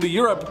of ye olde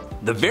Europe.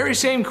 The very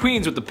same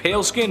queens with the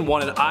pale skin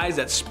wanted eyes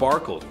that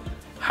sparkled.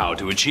 How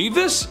to achieve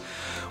this?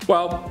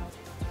 Well,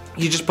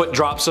 you just put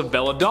drops of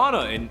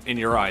belladonna in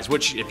your eyes,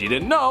 which, if you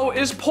didn't know,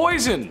 is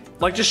poison.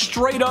 Like just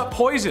straight up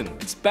poison.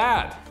 It's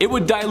bad. It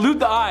would dilute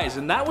the eyes,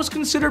 and that was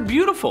considered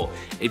beautiful.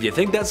 If you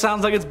think that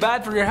sounds like it's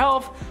bad for your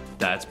health,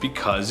 that's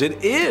because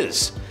it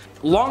is.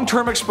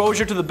 Long-term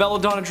exposure to the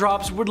belladonna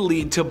drops would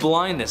lead to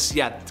blindness.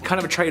 Yeah, it's kind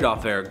of a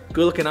trade-off there.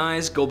 Good looking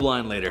eyes, go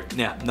blind later.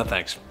 Yeah, no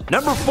thanks.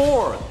 Number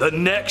 4, the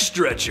neck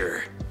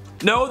stretcher.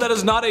 No, that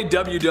is not a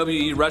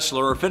WWE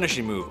wrestler or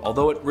finishing move,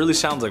 although it really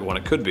sounds like one.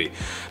 It could be.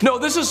 No,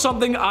 this is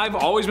something I've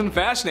always been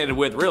fascinated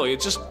with, really.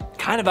 It's just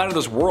kind of out of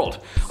this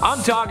world.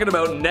 I'm talking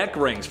about neck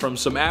rings from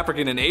some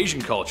African and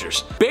Asian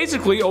cultures.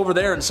 Basically, over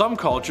there in some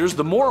cultures,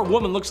 the more a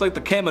woman looks like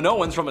the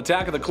Kaminoans from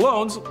Attack of the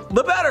Clones,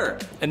 the better.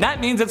 And that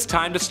means it's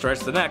time to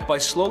stretch the neck by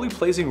slowly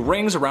placing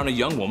rings around a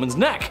young woman's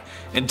neck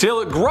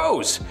until it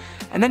grows.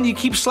 And then you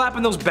keep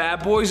slapping those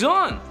bad boys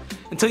on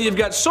until you've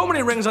got so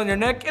many rings on your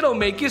neck, it'll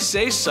make you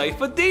say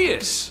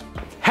Sifo-Dyas.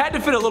 Had to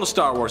fit a little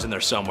Star Wars in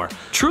there somewhere.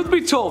 Truth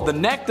be told, the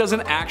neck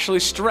doesn't actually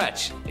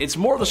stretch. It's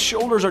more the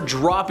shoulders are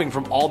dropping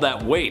from all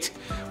that weight,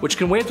 which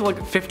can weigh up to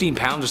like 15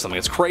 pounds or something.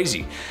 It's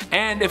crazy.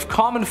 And if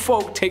common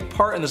folk take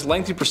part in this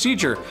lengthy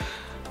procedure,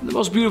 the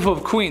most beautiful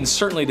of queens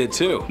certainly did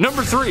too.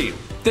 Number 3.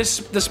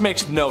 This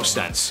makes no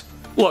sense.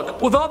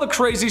 Look, with all the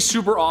crazy,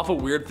 super awful,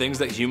 weird things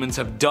that humans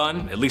have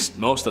done, at least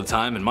most of the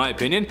time in my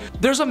opinion,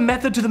 there's a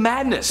method to the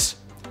madness.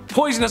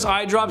 Poisonous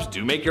eye drops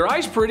do make your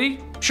eyes pretty,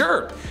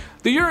 sure.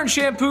 The urine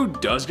shampoo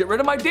does get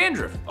rid of my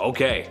dandruff,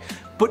 okay.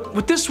 But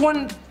with this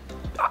one,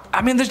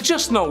 I mean, there's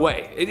just no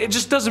way. It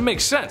just doesn't make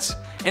sense.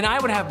 And I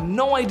would have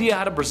no idea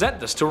how to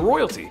present this to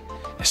royalty,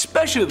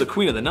 especially the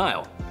Queen of the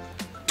Nile.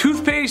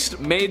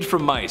 Toothpaste made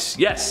from mice,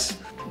 yes.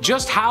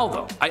 Just how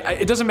though?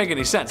 It doesn't make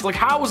any sense. Like,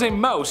 how is a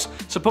mouse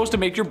supposed to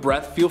make your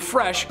breath feel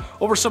fresh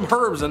over some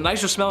herbs and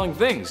nicer smelling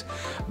things?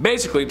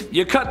 Basically,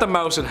 you cut the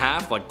mouse in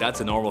half, like that's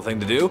a normal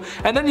thing to do,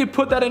 and then you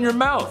put that in your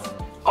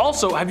mouth.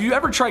 Also, have you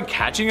ever tried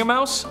catching a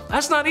mouse?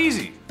 That's not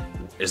easy.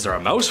 Is there a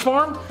mouse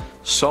farm?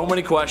 So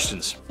many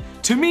questions.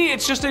 To me,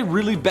 it's just a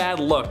really bad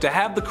look to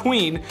have the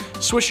queen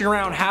swishing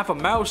around half a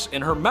mouse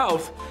in her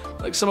mouth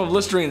like some of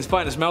Listerine's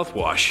finest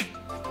mouthwash.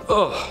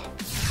 Ugh.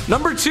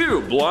 Number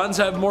 2, blondes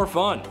have more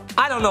fun.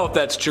 I don't know if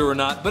that's true or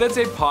not, but it's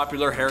a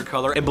popular hair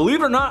color, and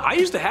believe it or not, I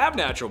used to have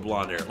natural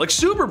blonde hair, like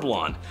super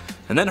blonde.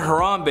 And then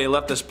Harambe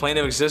left this plane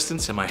of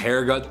existence and my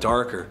hair got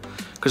darker.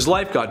 Cause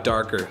life got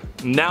darker.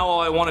 Now all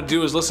I want to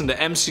do is listen to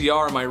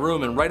MCR in my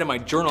room and write in my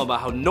journal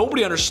about how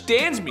nobody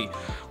understands me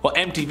while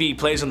MTV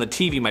plays on the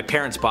TV my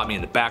parents bought me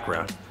in the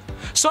background.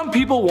 Some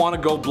people want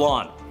to go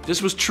blonde.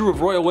 This was true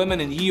of royal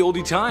women in ye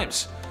olde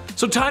times.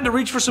 So time to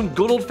reach for some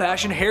good old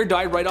fashioned hair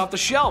dye right off the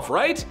shelf,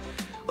 right?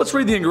 Let's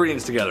read the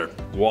ingredients together.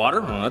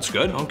 Water, well that's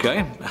good,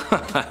 okay.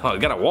 I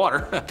got a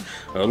water.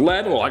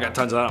 Lead, well I got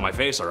tons of that on my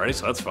face already,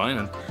 so that's fine.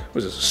 And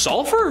what is this,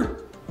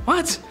 sulfur?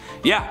 What?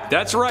 Yeah,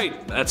 that's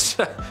right, that's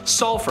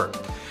sulfur.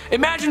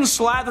 Imagine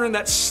slathering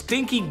that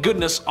stinky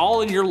goodness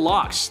all in your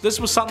locks. This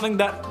was something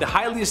that the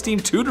highly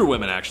esteemed Tudor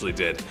women actually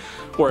did.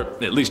 Or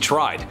at least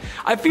tried.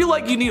 I feel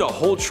like you need a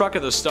whole truck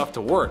of this stuff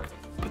to work.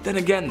 But then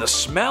again, the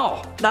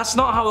smell. That's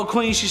not how a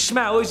queen should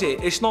smell, is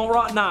it? It's not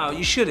right now,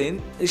 you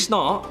shouldn't. It's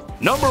not.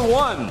 Number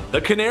 1,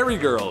 the Canary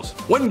Girls.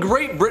 When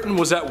Great Britain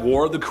was at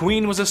war, the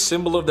Queen was a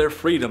symbol of their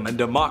freedom and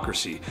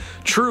democracy.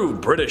 True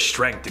British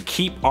strength to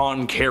keep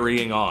on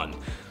carrying on.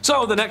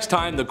 So the next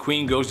time the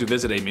Queen goes to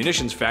visit a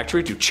munitions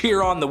factory to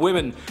cheer on the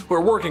women who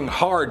are working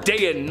hard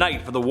day and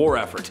night for the war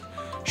effort,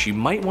 she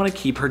might want to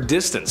keep her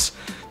distance.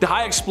 The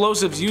high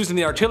explosives used in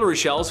the artillery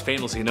shells,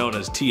 famously known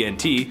as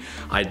TNT,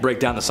 I'd break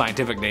down the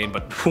scientific name,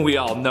 but we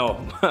all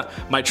know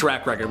my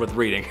track record with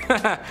reading.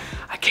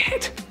 I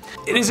can't.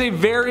 It is a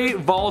very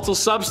volatile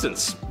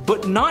substance,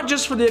 but not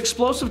just for the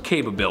explosive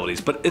capabilities,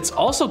 but it's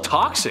also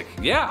toxic.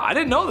 Yeah, I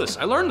didn't know this,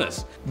 I learned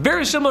this.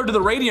 Very similar to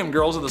the Radium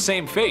Girls of the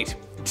same fate.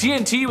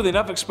 TNT with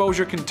enough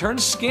exposure can turn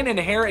skin and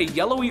hair a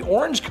yellowy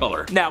orange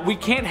color. Now, we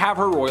can't have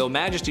Her Royal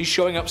Majesty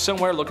showing up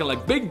somewhere looking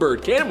like Big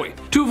Bird, can we?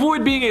 To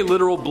avoid being a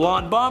literal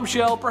blonde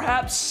bombshell,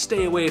 perhaps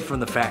stay away from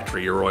the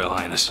factory, Your Royal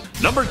Highness.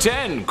 Number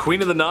 10,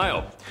 Queen of the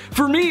Nile.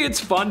 For me, it's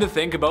fun to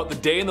think about the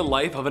day in the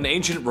life of an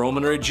ancient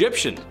Roman or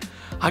Egyptian.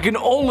 I can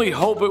only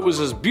hope it was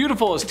as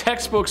beautiful as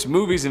textbooks,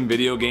 movies, and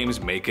video games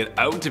make it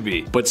out to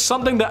be. But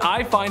something that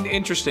I find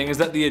interesting is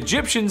that the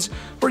Egyptians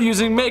were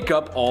using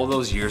makeup all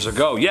those years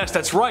ago. Yes,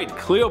 that's right,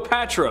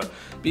 Cleopatra,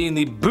 being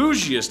the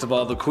bougiest of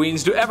all the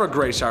queens to ever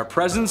grace our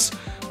presence,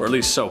 or at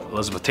least so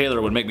Elizabeth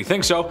Taylor would make me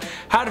think so,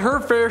 had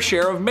her fair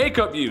share of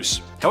makeup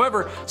use.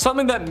 However,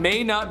 something that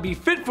may not be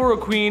fit for a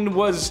queen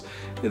was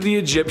the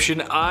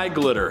Egyptian eye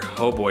glitter.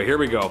 Oh boy, here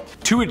we go.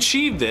 To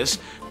achieve this,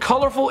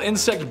 colorful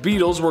insect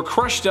beetles were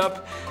crushed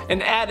up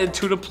and added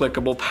to an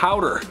applicable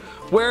powder,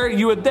 where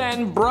you would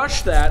then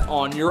brush that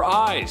on your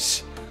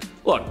eyes.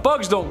 Look,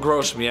 bugs don't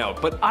gross me out,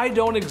 but I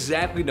don't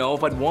exactly know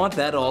if I'd want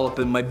that all up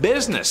in my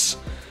business.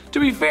 To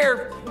be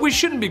fair, we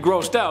shouldn't be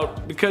grossed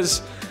out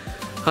because,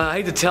 I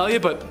hate to tell you,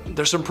 but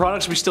there's some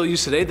products we still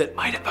use today that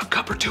might have a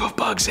cup or two of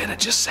bugs in it,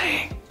 just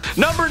saying.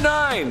 Number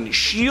 9,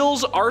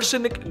 Shields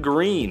Arsenic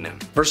Green.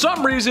 For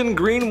some reason,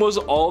 green was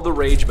all the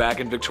rage back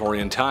in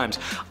Victorian times.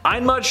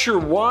 I'm not sure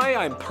why,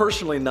 I'm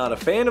personally not a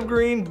fan of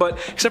green, but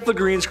except for the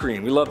green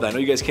screen, we love that. I know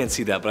you guys can't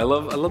see that, but I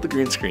love the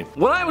green screen.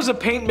 When I was a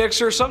paint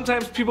mixer,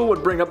 sometimes people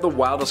would bring up the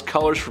wildest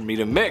colors for me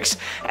to mix,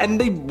 and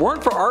they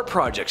weren't for art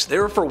projects, they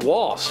were for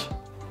walls.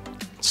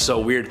 So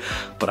weird,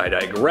 but I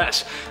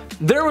digress.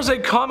 There was a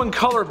common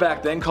color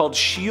back then called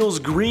Shields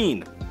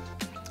Green.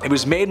 It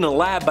was made in a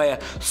lab by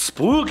a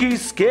spooky,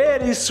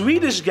 scary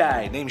Swedish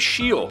guy named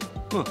Shiel.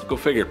 Go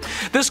figure.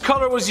 This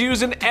color was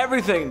used in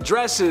everything,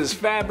 dresses,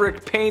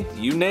 fabric, paint,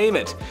 you name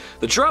it.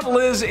 The trouble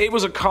is, it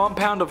was a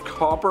compound of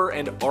copper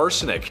and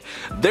arsenic.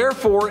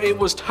 Therefore, it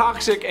was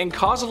toxic and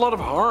caused a lot of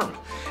harm.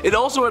 It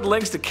also had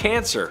links to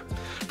cancer.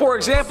 For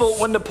example,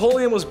 when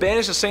Napoleon was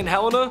banished to St.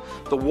 Helena,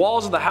 the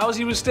walls of the house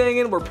he was staying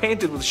in were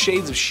painted with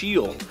shades of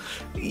Shiel.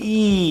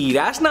 Eee,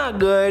 that's not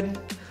good.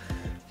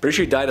 Pretty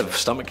sure he died of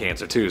stomach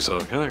cancer too, so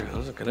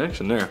there's a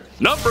connection there.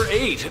 Number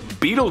 8,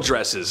 beetle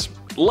dresses.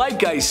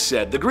 Like I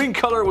said, the green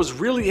color was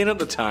really in at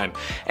the time,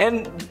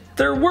 and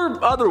there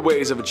were other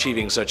ways of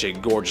achieving such a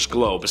gorgeous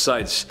glow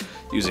besides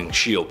using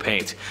shield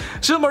paint.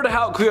 Similar to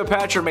how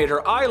Cleopatra made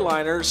her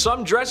eyeliner,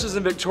 some dresses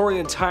in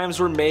Victorian times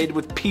were made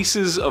with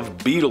pieces of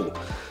beetle.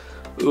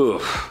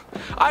 Ugh.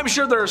 I'm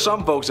sure there are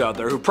some folks out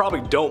there who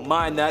probably don't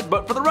mind that,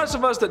 but for the rest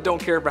of us that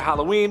don't care for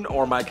Halloween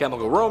or My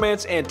Chemical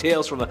Romance and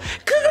Tales from the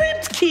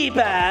Crypt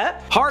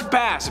Keeper, hard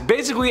pass.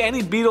 Basically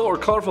any beetle or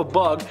colorful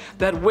bug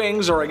that had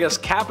wings, or I guess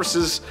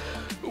caprices,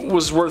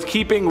 was worth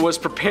keeping was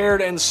prepared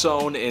and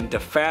sewn into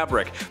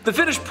fabric. The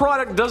finished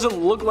product doesn't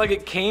look like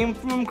it came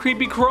from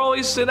creepy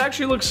crawlies, it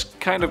actually looks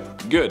kind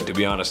of good, to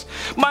be honest.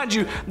 Mind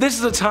you, this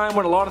is a time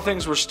when a lot of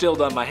things were still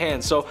done by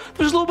hand, so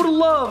there's a little bit of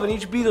love in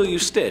each beetle you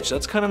stitch.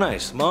 That's kind of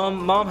nice.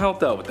 Mom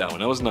helped out with that one,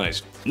 that was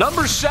nice.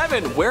 Number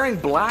 7, wearing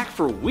black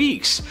for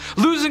weeks.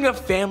 Losing a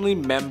family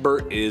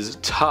member is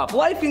tough.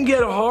 Life can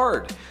get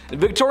hard. In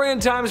Victorian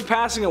times,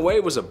 passing away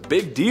was a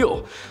big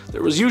deal.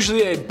 There was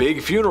usually a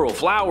big funeral,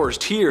 flowers,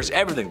 tears,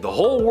 everything, the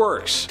whole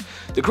works.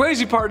 The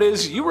crazy part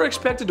is, you were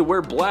expected to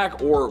wear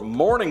black, or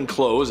mourning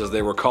clothes as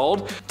they were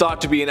called, thought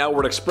to be an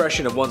outward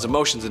expression of one's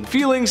emotions and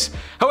feelings.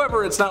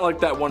 However, it's not like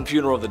that one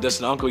funeral of the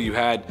distant uncle you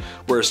had,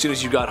 where as soon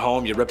as you got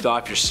home you ripped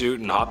off your suit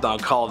and hopped on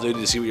Call of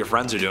Duty to see what your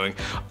friends are doing.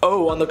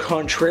 Oh, on the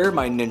contrary,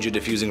 my ninja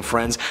diffusing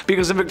friends,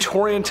 because in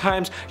Victorian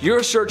times,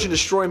 your search and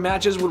destroy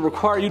matches would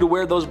require you to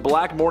wear those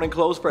black mourning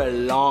clothes for a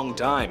long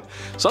time.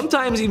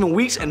 Sometimes even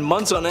weeks and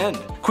months on end.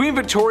 Queen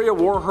Victoria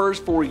wore hers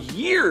for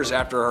years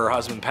after her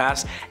husband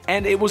passed,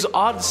 and it was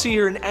odd to see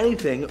her in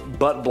anything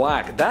but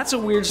black. That's a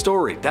weird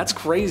story. That's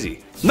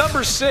crazy.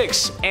 Number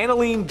 6,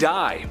 aniline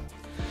dye.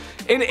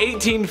 In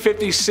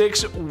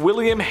 1856,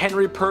 William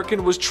Henry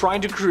Perkin was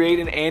trying to create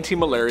an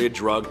anti-malaria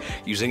drug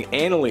using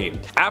aniline.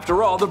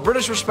 After all, the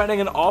British were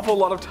spending an awful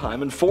lot of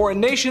time in foreign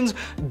nations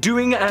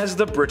doing as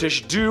the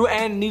British do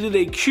and needed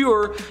a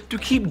cure to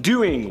keep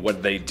doing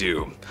what they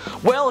do.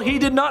 Well, he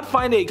did not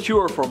find a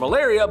cure for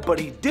malaria, but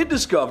he did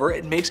discover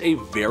it makes a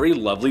very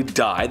lovely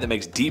dye that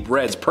makes deep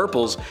reds,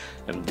 purples,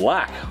 and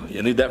black.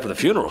 You need that for the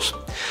funerals.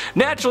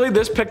 Naturally,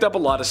 this picked up a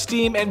lot of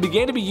steam and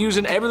began to be used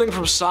in everything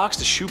from socks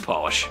to shoe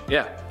polish.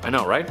 Yeah, I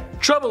know, right?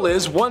 Trouble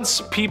is, once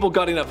people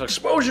got enough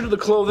exposure to the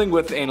clothing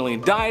with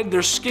aniline dye,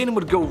 their skin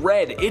would go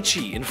red,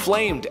 itchy,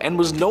 inflamed, and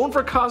was known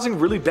for causing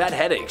really bad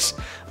headaches.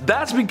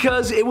 That's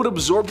because it would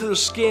absorb to their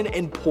skin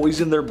and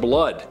poison their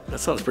blood. That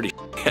sounds pretty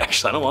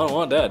actually, I don't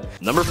want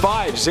that. Number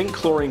 5, zinc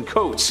chlorine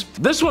coats.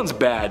 This one's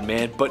bad,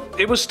 man, but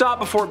it was stopped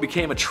before it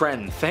became a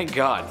trend, thank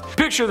God.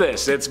 Picture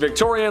this, it's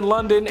Victorian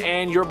London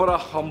and you're but a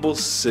humble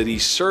city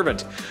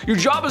servant. Your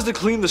job is to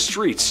clean the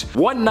streets.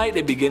 One night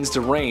it begins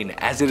to rain,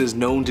 as it is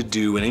known to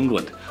do in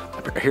England.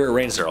 I hear it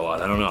rains there a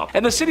lot, I don't know.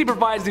 And the city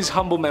provides these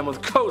humble men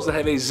with coats that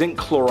have a zinc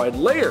chloride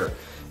layer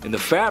in the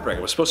fabric.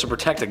 It was supposed to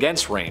protect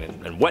against rain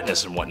and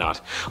wetness and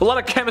whatnot. A lot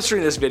of chemistry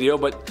in this video,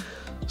 but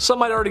some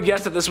might already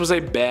guess that this was a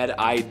bad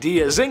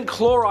idea. Zinc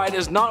chloride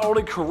is not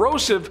only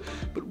corrosive,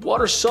 but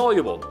water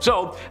soluble.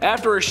 So,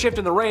 after a shift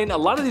in the rain, a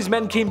lot of these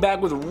men came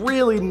back with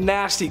really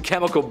nasty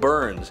chemical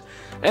burns.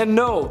 And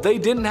no, they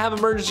didn't have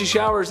emergency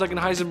showers like in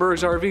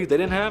Heisenberg's RV. They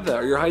didn't have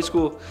that, or your high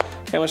school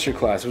chemistry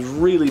class. It was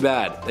really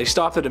bad. They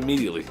stopped it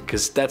immediately,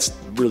 because that's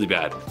really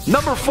bad.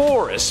 Number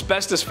 4,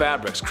 asbestos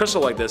fabrics. Chris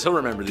will like this, he'll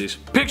remember these.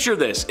 Picture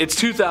this, it's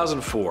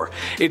 2004.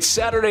 It's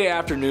Saturday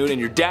afternoon and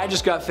your dad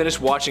just got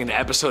finished watching an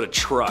episode of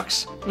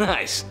Trucks.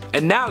 Nice.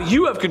 And now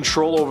you have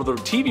control over the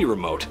TV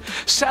remote.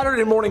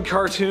 Saturday morning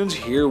cartoons,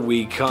 here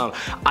we come.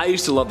 I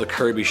used to love the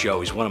Kirby Show,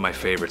 he's one of my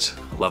favorites.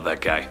 Love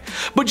that guy.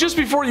 But just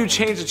before you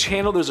change the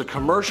channel, there's a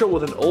commercial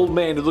with an old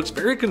man who looks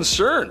very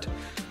concerned.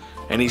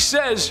 And he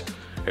says,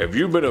 "Have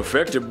you been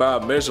affected by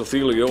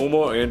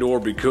mesothelioma and or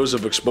because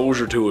of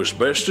exposure to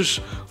asbestos?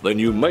 Then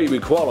you may be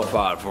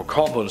qualified for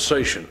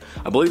compensation."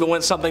 I believe it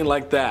went something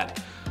like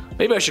that.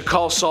 Maybe I should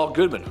call Saul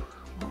Goodman.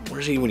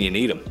 Where's he when you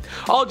need him?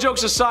 All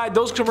jokes aside,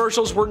 those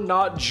commercials were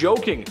not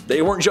joking.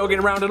 They weren't joking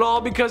around at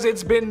all because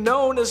it's been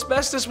known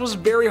asbestos was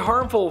very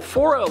harmful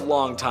for a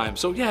long time.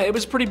 So yeah, it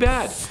was pretty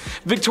bad.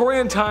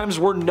 Victorian times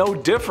were no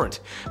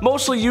different.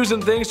 Mostly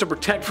using things to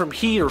protect from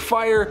heat or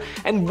fire,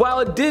 and while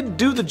it did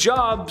do the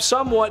job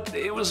somewhat,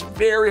 it was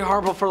very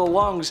harmful for the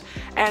lungs.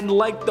 And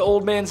like the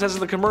old man says in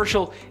the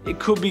commercial, it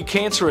could be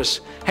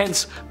cancerous,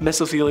 hence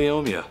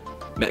mesothelioma.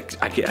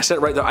 I said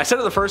it right there. I said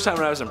it the first time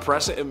when I was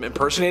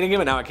impersonating him,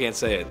 and now I can't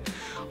say it.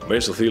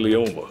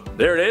 Mesothelioma.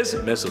 There it is,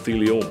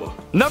 mesothelioma.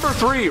 Number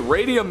 3,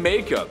 radium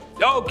makeup.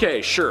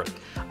 Okay, sure.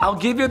 I'll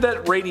give you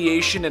that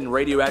radiation and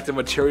radioactive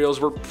materials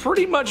were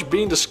pretty much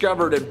being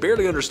discovered and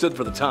barely understood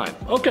for the time.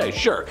 Okay,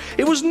 sure.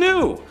 It was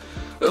new.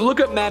 Look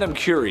up Madame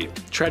Curie.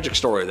 Tragic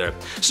story there.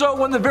 So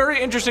when the very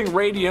interesting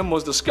radium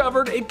was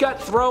discovered, it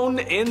got thrown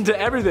into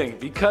everything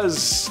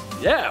because,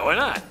 yeah, why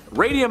not?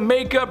 Radium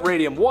makeup,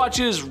 radium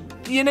watches,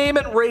 you name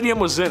it, radium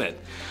was in it.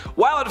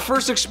 While at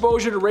first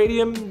exposure to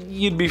radium,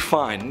 you'd be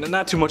fine,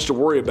 not too much to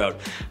worry about.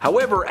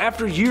 However,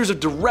 after years of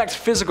direct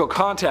physical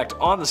contact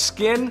on the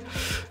skin,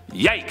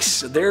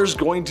 yikes, there's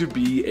going to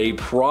be a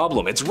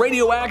problem. It's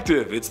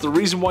radioactive. It's the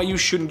reason why you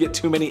shouldn't get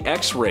too many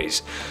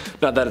X-rays.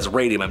 Not that it's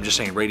radium, I'm just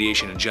saying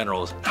radiation in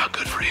general is not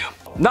good for you.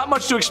 Not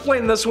much to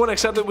explain in this one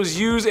except it was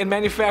used and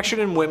manufactured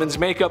in women's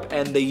makeup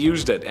and they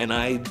used it, and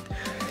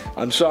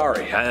I'm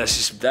sorry,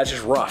 that's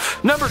just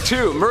rough. Number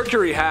 2,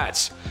 mercury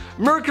hats.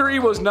 Mercury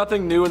was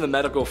nothing new in the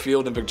medical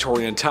field in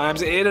Victorian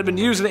times. It had been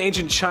used in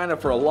ancient China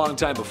for a long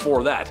time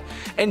before that.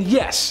 And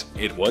yes,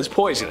 it was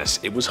poisonous.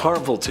 It was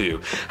harmful to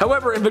you.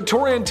 However, in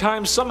Victorian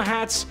times, some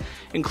hats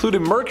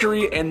included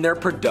mercury in their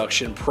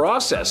production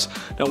process.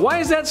 Now, why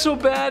is that so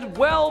bad?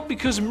 Well,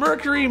 because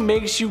mercury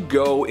makes you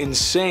go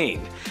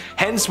insane.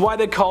 Hence why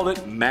they called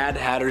it Mad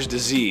Hatter's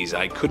disease.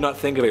 I could not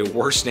think of a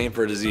worse name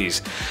for a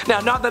disease. Now,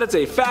 not that it's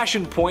a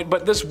fashion point,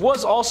 but this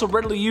was also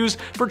readily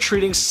used for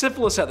treating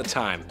syphilis at the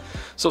time.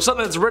 So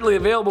something that's readily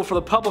available for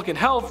the public and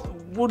health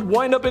would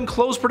wind up in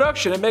closed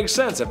production. It makes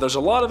sense. If there's a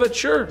lot of it,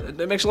 sure,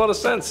 it makes a lot of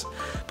sense.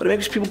 But it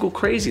makes people go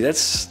crazy.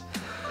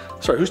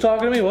 Sorry, who's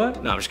talking to me?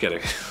 What? No, I'm just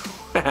kidding.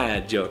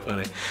 Joke,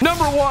 funny.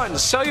 Number 1,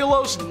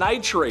 cellulose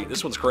nitrate.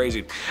 This one's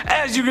crazy.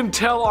 As you can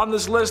tell on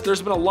this list,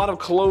 there's been a lot of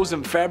clothes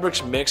and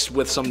fabrics mixed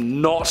with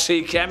some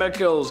naughty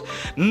chemicals.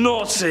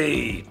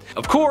 Naughty!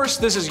 Of course,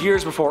 this is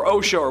years before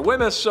OSHA or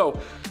WMS, so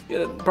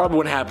it probably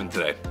wouldn't happen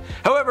today.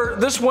 However,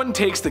 this one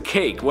takes the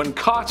cake. When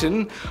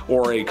cotton,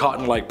 or a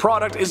cotton-like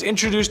product, is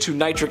introduced to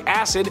nitric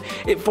acid,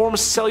 it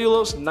forms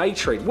cellulose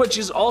nitrate, which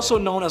is also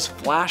known as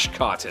flash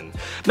cotton.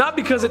 Not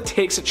because it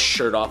takes its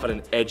shirt off at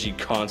an edgy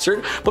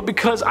concert, but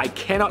because I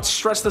cannot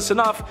stress this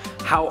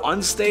enough how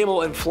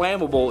unstable and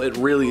flammable it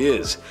really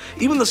is.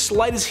 Even the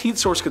slightest heat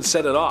source could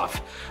set it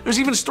off. There's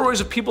even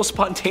stories of people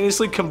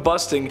spontaneously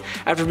combusting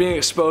after being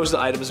exposed to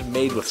items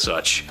made with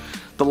such.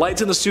 The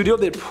lights in the studio,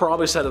 they'd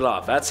probably set it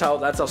off. That's how